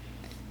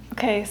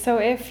 Okay, so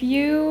if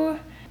you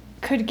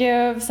could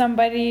give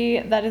somebody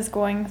that is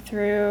going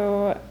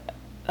through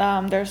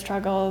their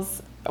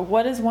struggles,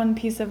 what is one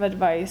piece of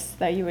advice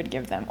that you would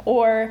give them?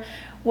 Or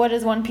what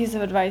is one piece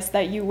of advice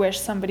that you wish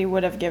somebody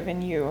would have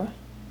given you?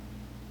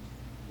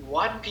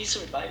 One piece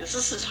of advice?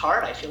 This is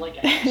hard. I feel like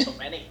I have so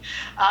many.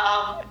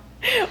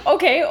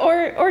 Okay,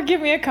 or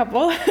give me a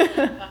couple.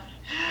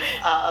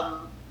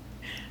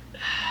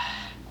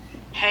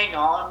 Hang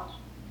on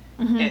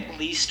at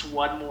least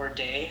one more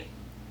day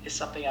is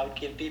something I would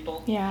give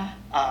people. Yeah.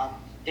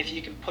 If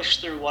you can push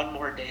through one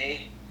more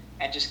day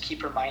and just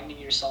keep reminding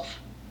yourself,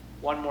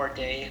 one more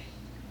day,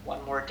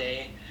 one more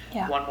day,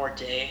 one more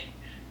day,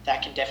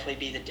 that can definitely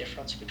be the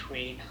difference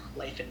between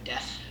life and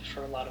death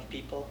for a lot of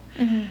people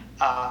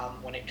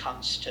when it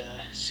comes to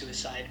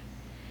suicide.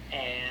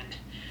 And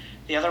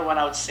the other one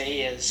I would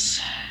say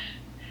is,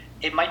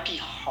 it might be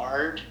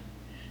hard,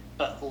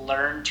 but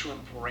learn to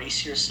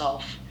embrace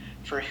yourself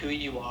for who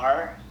you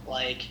are.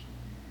 Like,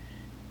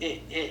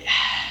 if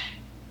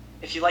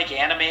you like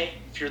anime,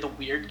 if you're the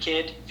weird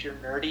kid, if you're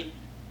nerdy,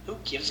 who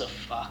gives a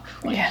fuck?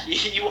 Like,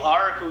 you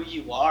are who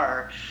you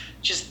are.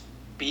 Just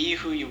be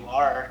who you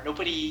are.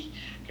 Nobody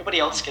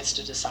else gets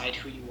to decide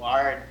who you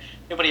are, and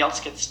nobody else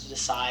gets to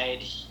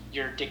decide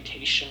your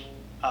dictation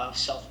of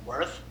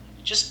self-worth.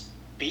 Just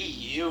be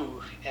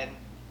you and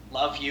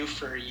love you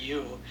for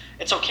you.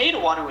 It's okay to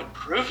want to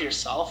improve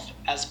yourself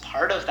as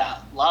part of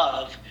that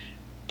love,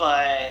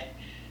 but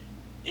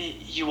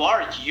you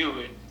are you,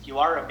 and you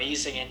are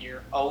amazing in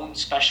your own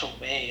special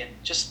way, and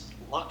just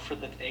look for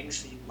the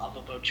things that you love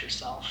about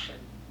yourself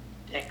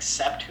and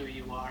accept who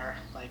you are.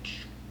 Like,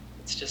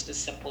 it's just as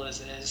simple as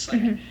it is.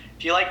 Like,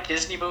 if you like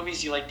Disney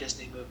movies, you like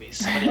Disney movies.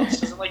 Somebody else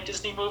doesn't like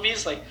Disney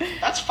movies, like,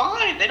 that's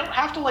fine. They don't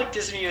have to like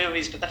Disney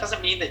movies, but that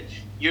doesn't mean that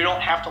you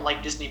don't have to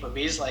like Disney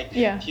movies. Like,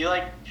 if you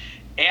like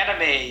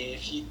anime,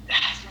 if you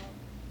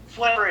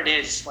whatever it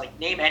is, like,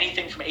 name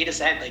anything from A to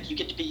Z. Like, you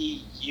get to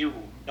be you.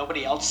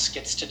 Nobody else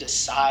gets to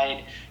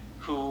decide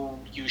who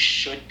you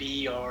should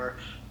be or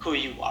who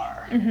you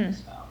are.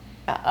 So.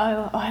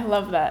 I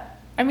love that.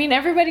 I mean,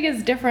 everybody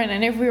is different,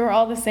 and if we were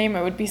all the same,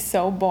 it would be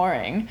so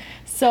boring.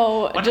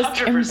 So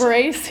just 100%.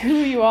 embrace who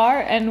you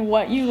are and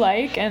what you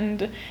like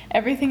and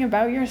everything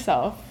about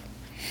yourself.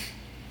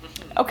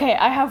 Okay,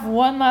 I have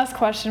one last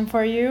question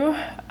for you.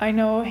 I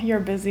know you're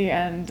busy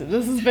and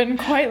this has been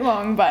quite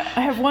long, but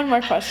I have one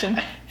more question.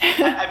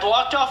 I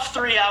blocked off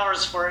 3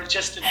 hours for it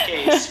just in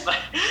case. But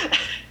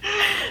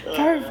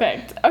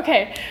Perfect.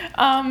 Okay.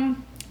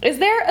 Is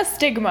there a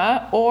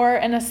stigma or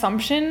an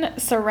assumption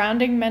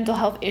surrounding mental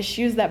health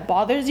issues that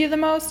bothers you the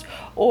most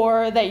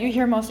or that you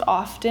hear most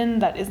often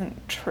that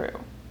isn't true?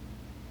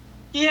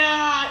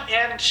 Yeah,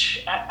 and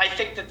I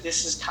think that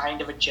this is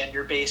kind of a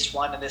gender-based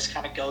one, and this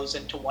kind of goes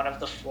into one of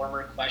the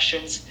former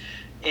questions,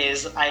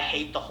 is I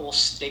hate the whole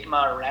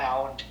stigma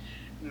around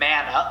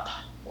man up,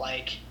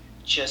 like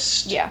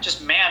just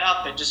man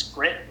up and just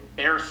grit and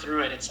bear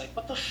through it. It's like,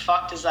 what the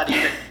fuck does that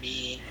even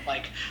mean?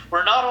 Like,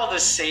 we're not all the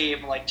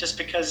same. Like, just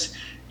because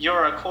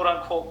you're a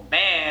quote-unquote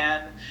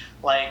man,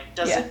 like,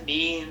 doesn't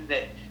mean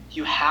that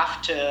you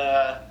have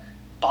to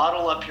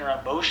bottle up your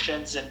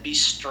emotions and be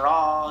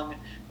strong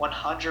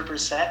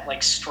 100%.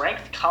 Like,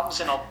 strength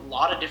comes in a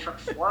lot of different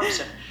forms,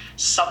 and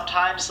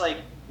sometimes, like,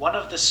 one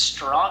of the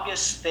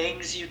strongest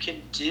things you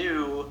can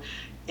do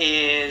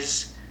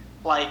is,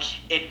 like,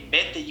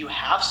 admit that you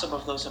have some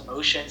of those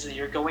emotions, that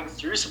you're going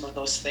through some of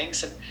those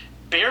things, and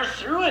bear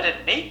through it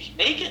and make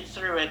it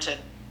through it and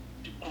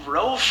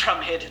grow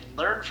from it and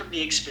learn from the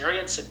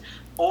experience and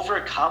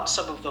overcome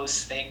some of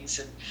those things.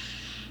 And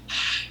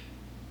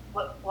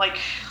like,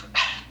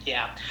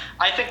 yeah,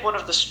 I think one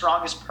of the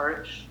strongest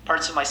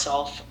parts of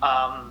myself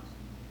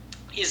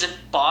isn't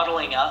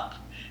bottling up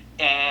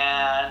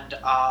and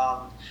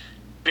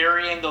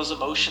burying those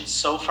emotions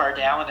so far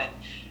down and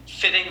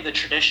fitting the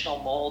traditional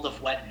mold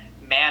of what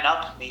man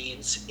up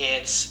means.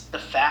 It's the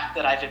fact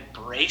that I've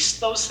embraced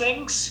those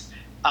things,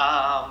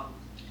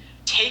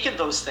 taken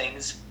those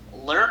things,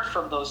 learned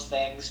from those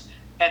things,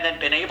 and then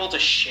been able to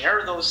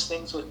share those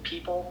things with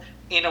people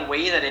in a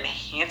way that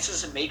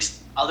enhances and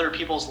makes other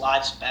people's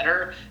lives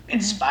better,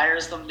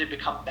 inspires them to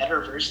become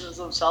better versions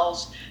of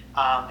themselves,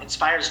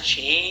 inspires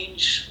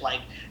change,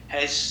 like,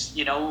 has,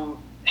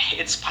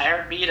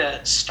 inspired me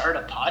to start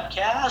a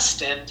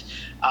podcast and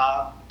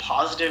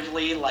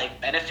positively, like,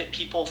 benefit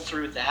people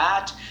through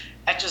that.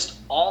 And just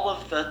all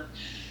of the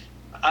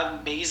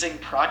amazing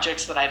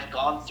projects that I've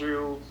gone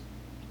through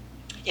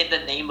in the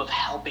name of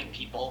helping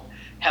people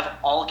have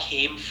all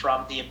came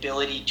from the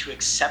ability to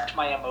accept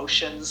my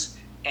emotions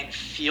and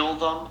feel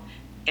them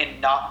and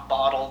not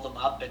bottle them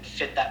up and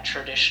fit that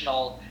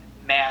traditional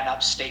man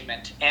up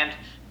statement. And,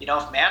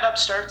 if man up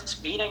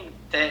starts meaning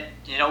that,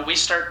 we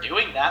start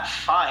doing that,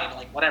 fine,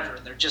 like, whatever,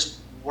 they're just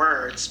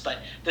words. But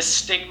the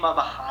stigma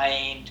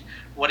behind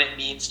what it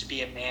means to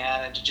be a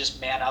man and to just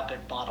man up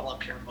and bottle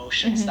up your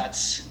emotions,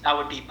 that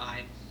would be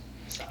mine.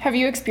 So. Have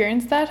you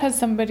experienced that?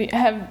 Has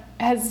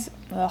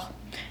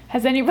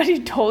anybody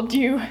told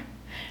you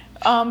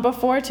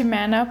before to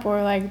man up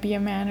or, like, be a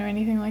man or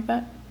anything like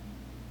that?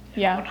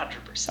 Yeah,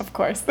 100%. Of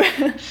course.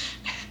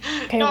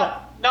 Okay.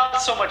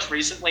 Not so much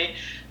recently,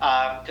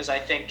 because I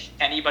think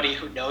anybody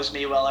who knows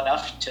me well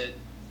enough to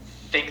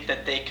think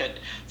that they could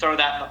throw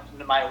that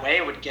my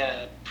way would get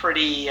a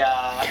pretty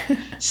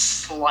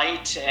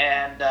slight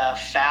and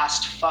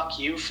fast "fuck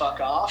you, fuck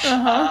off."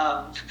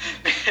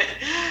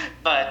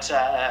 But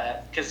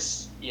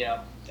because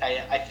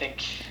I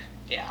think.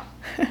 Yeah,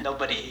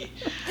 nobody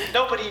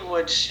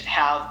would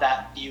have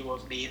that view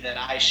of me that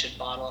I should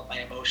bottle up my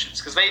emotions,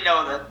 because they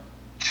know that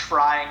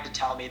trying to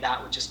tell me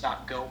that would just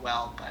not go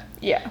well. But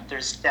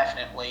there's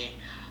definitely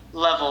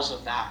levels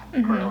of that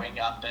growing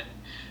up, and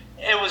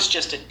it was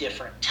just a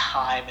different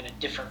time and a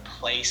different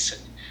place,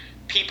 and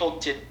people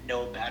didn't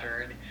know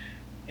better, and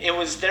it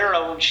was their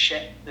own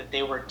shit that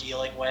they were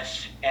dealing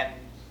with and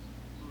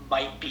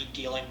might be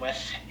dealing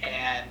with.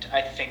 And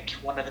I think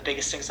one of the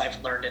biggest things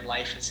I've learned in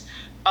life is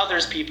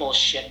others people's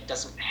shit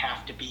doesn't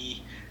have to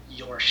be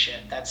your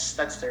shit. That's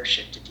their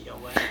shit to deal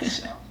with.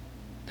 So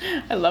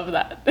I love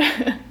that.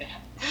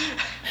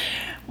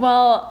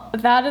 Well,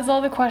 that is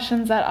all the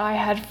questions that I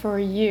had for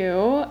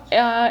you.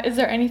 Is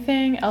there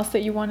anything else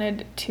that you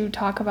wanted to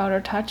talk about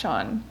or touch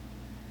on?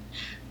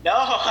 No,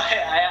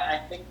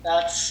 I think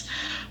that's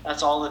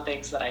all the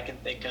things that I can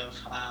think of.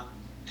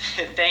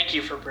 Thank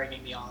you for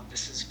bringing me on.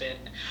 This has been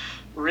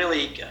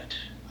really good.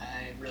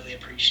 I really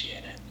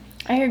appreciate it.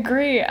 I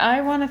agree.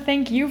 I want to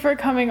thank you for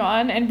coming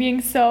on and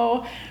being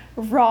so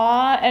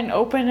raw and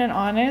open and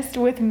honest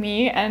with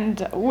me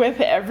and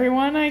with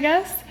everyone, I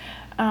guess,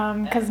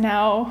 because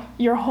now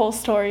your whole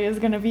story is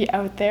going to be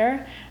out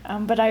there.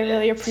 But I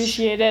really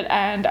appreciate it,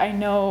 and I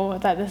know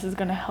that this is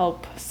going to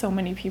help so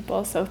many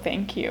people, so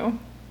thank you.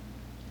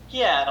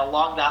 Yeah, and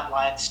along that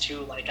lines too,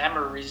 like, I'm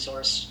a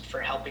resource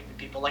for helping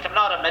people. Like, I'm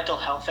not a mental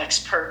health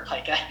expert.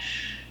 Like,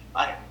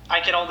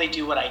 I can only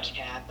do what I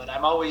can, but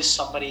I'm always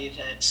somebody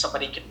that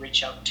somebody can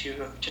reach out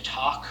to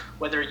talk,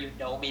 whether you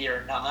know me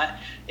or not.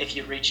 If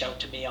you reach out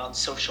to me on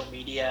social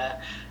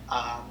media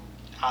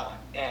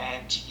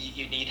and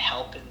you need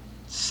help in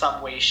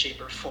some way,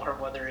 shape, or form,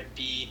 whether it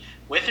be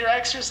with your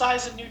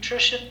exercise and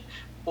nutrition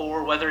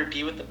or whether it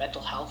be with the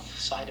mental health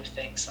side of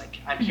things. Like,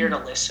 I'm here to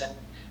listen.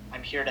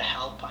 I'm here to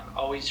help. I'm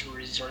always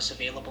resource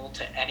available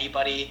to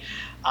anybody.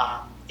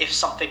 If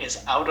something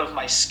is out of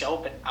my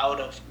scope and out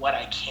of what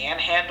I can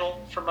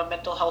handle from a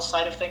mental health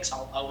side of things,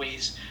 I'll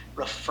always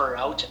refer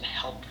out and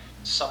help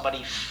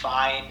somebody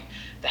find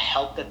the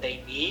help that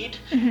they need.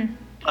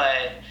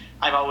 But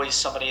I'm always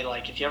somebody,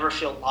 like, if you ever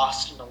feel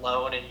lost and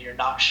alone and you're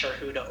not sure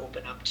who to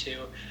open up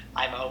to,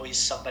 I'm always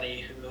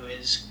somebody who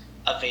is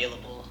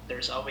available.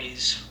 There's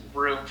always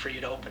room for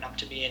you to open up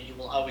to me, and you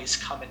will always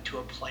come into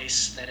a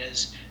place that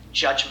is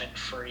judgment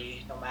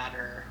free, no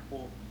matter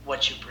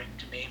what you bring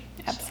to me.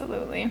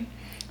 Absolutely.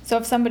 So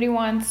if somebody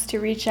wants to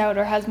reach out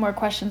or has more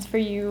questions for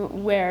you,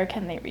 where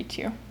can they reach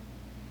you?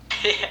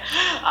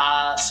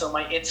 So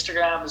my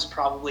Instagram is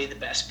probably the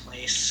best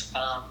place.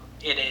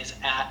 It is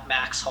at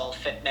Max Hall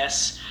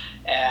Fitness.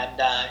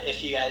 And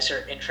if you guys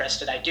are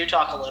interested, I do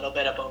talk a little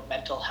bit about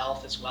mental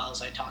health as well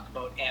as I talk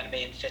about anime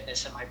and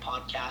fitness in my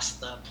podcast,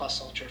 the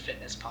Plus Ultra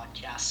Fitness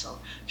podcast. So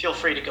feel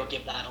free to go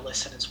give that a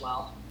listen as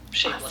well.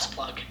 Shameless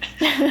plug.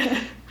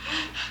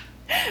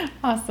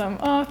 Awesome.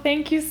 Oh,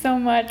 thank you so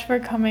much for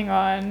coming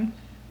on.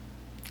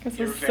 This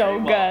You're was very so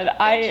welcome. good.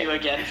 Thank you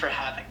again for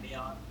having me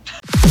on.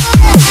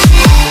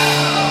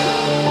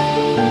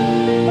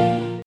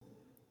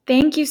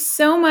 Thank you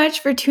so much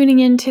for tuning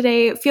in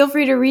today. Feel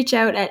free to reach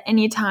out at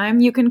any time.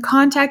 You can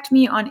contact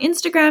me on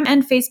Instagram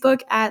and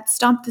Facebook at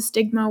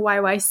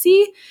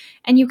StompTheStigmaYYC,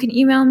 and you can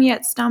email me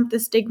at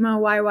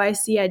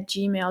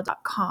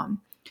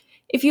stompthestigmayyc@gmail.com.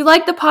 If you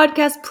like the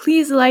podcast,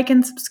 please like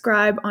and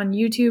subscribe on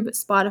YouTube,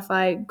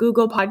 Spotify,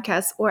 Google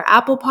Podcasts, or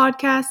Apple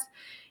Podcasts.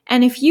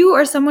 And if you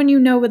or someone you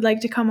know would like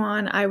to come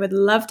on, I would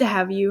love to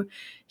have you.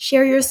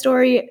 Share your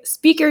story,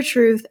 speak your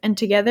truth, and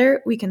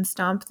together we can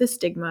stomp the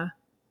stigma.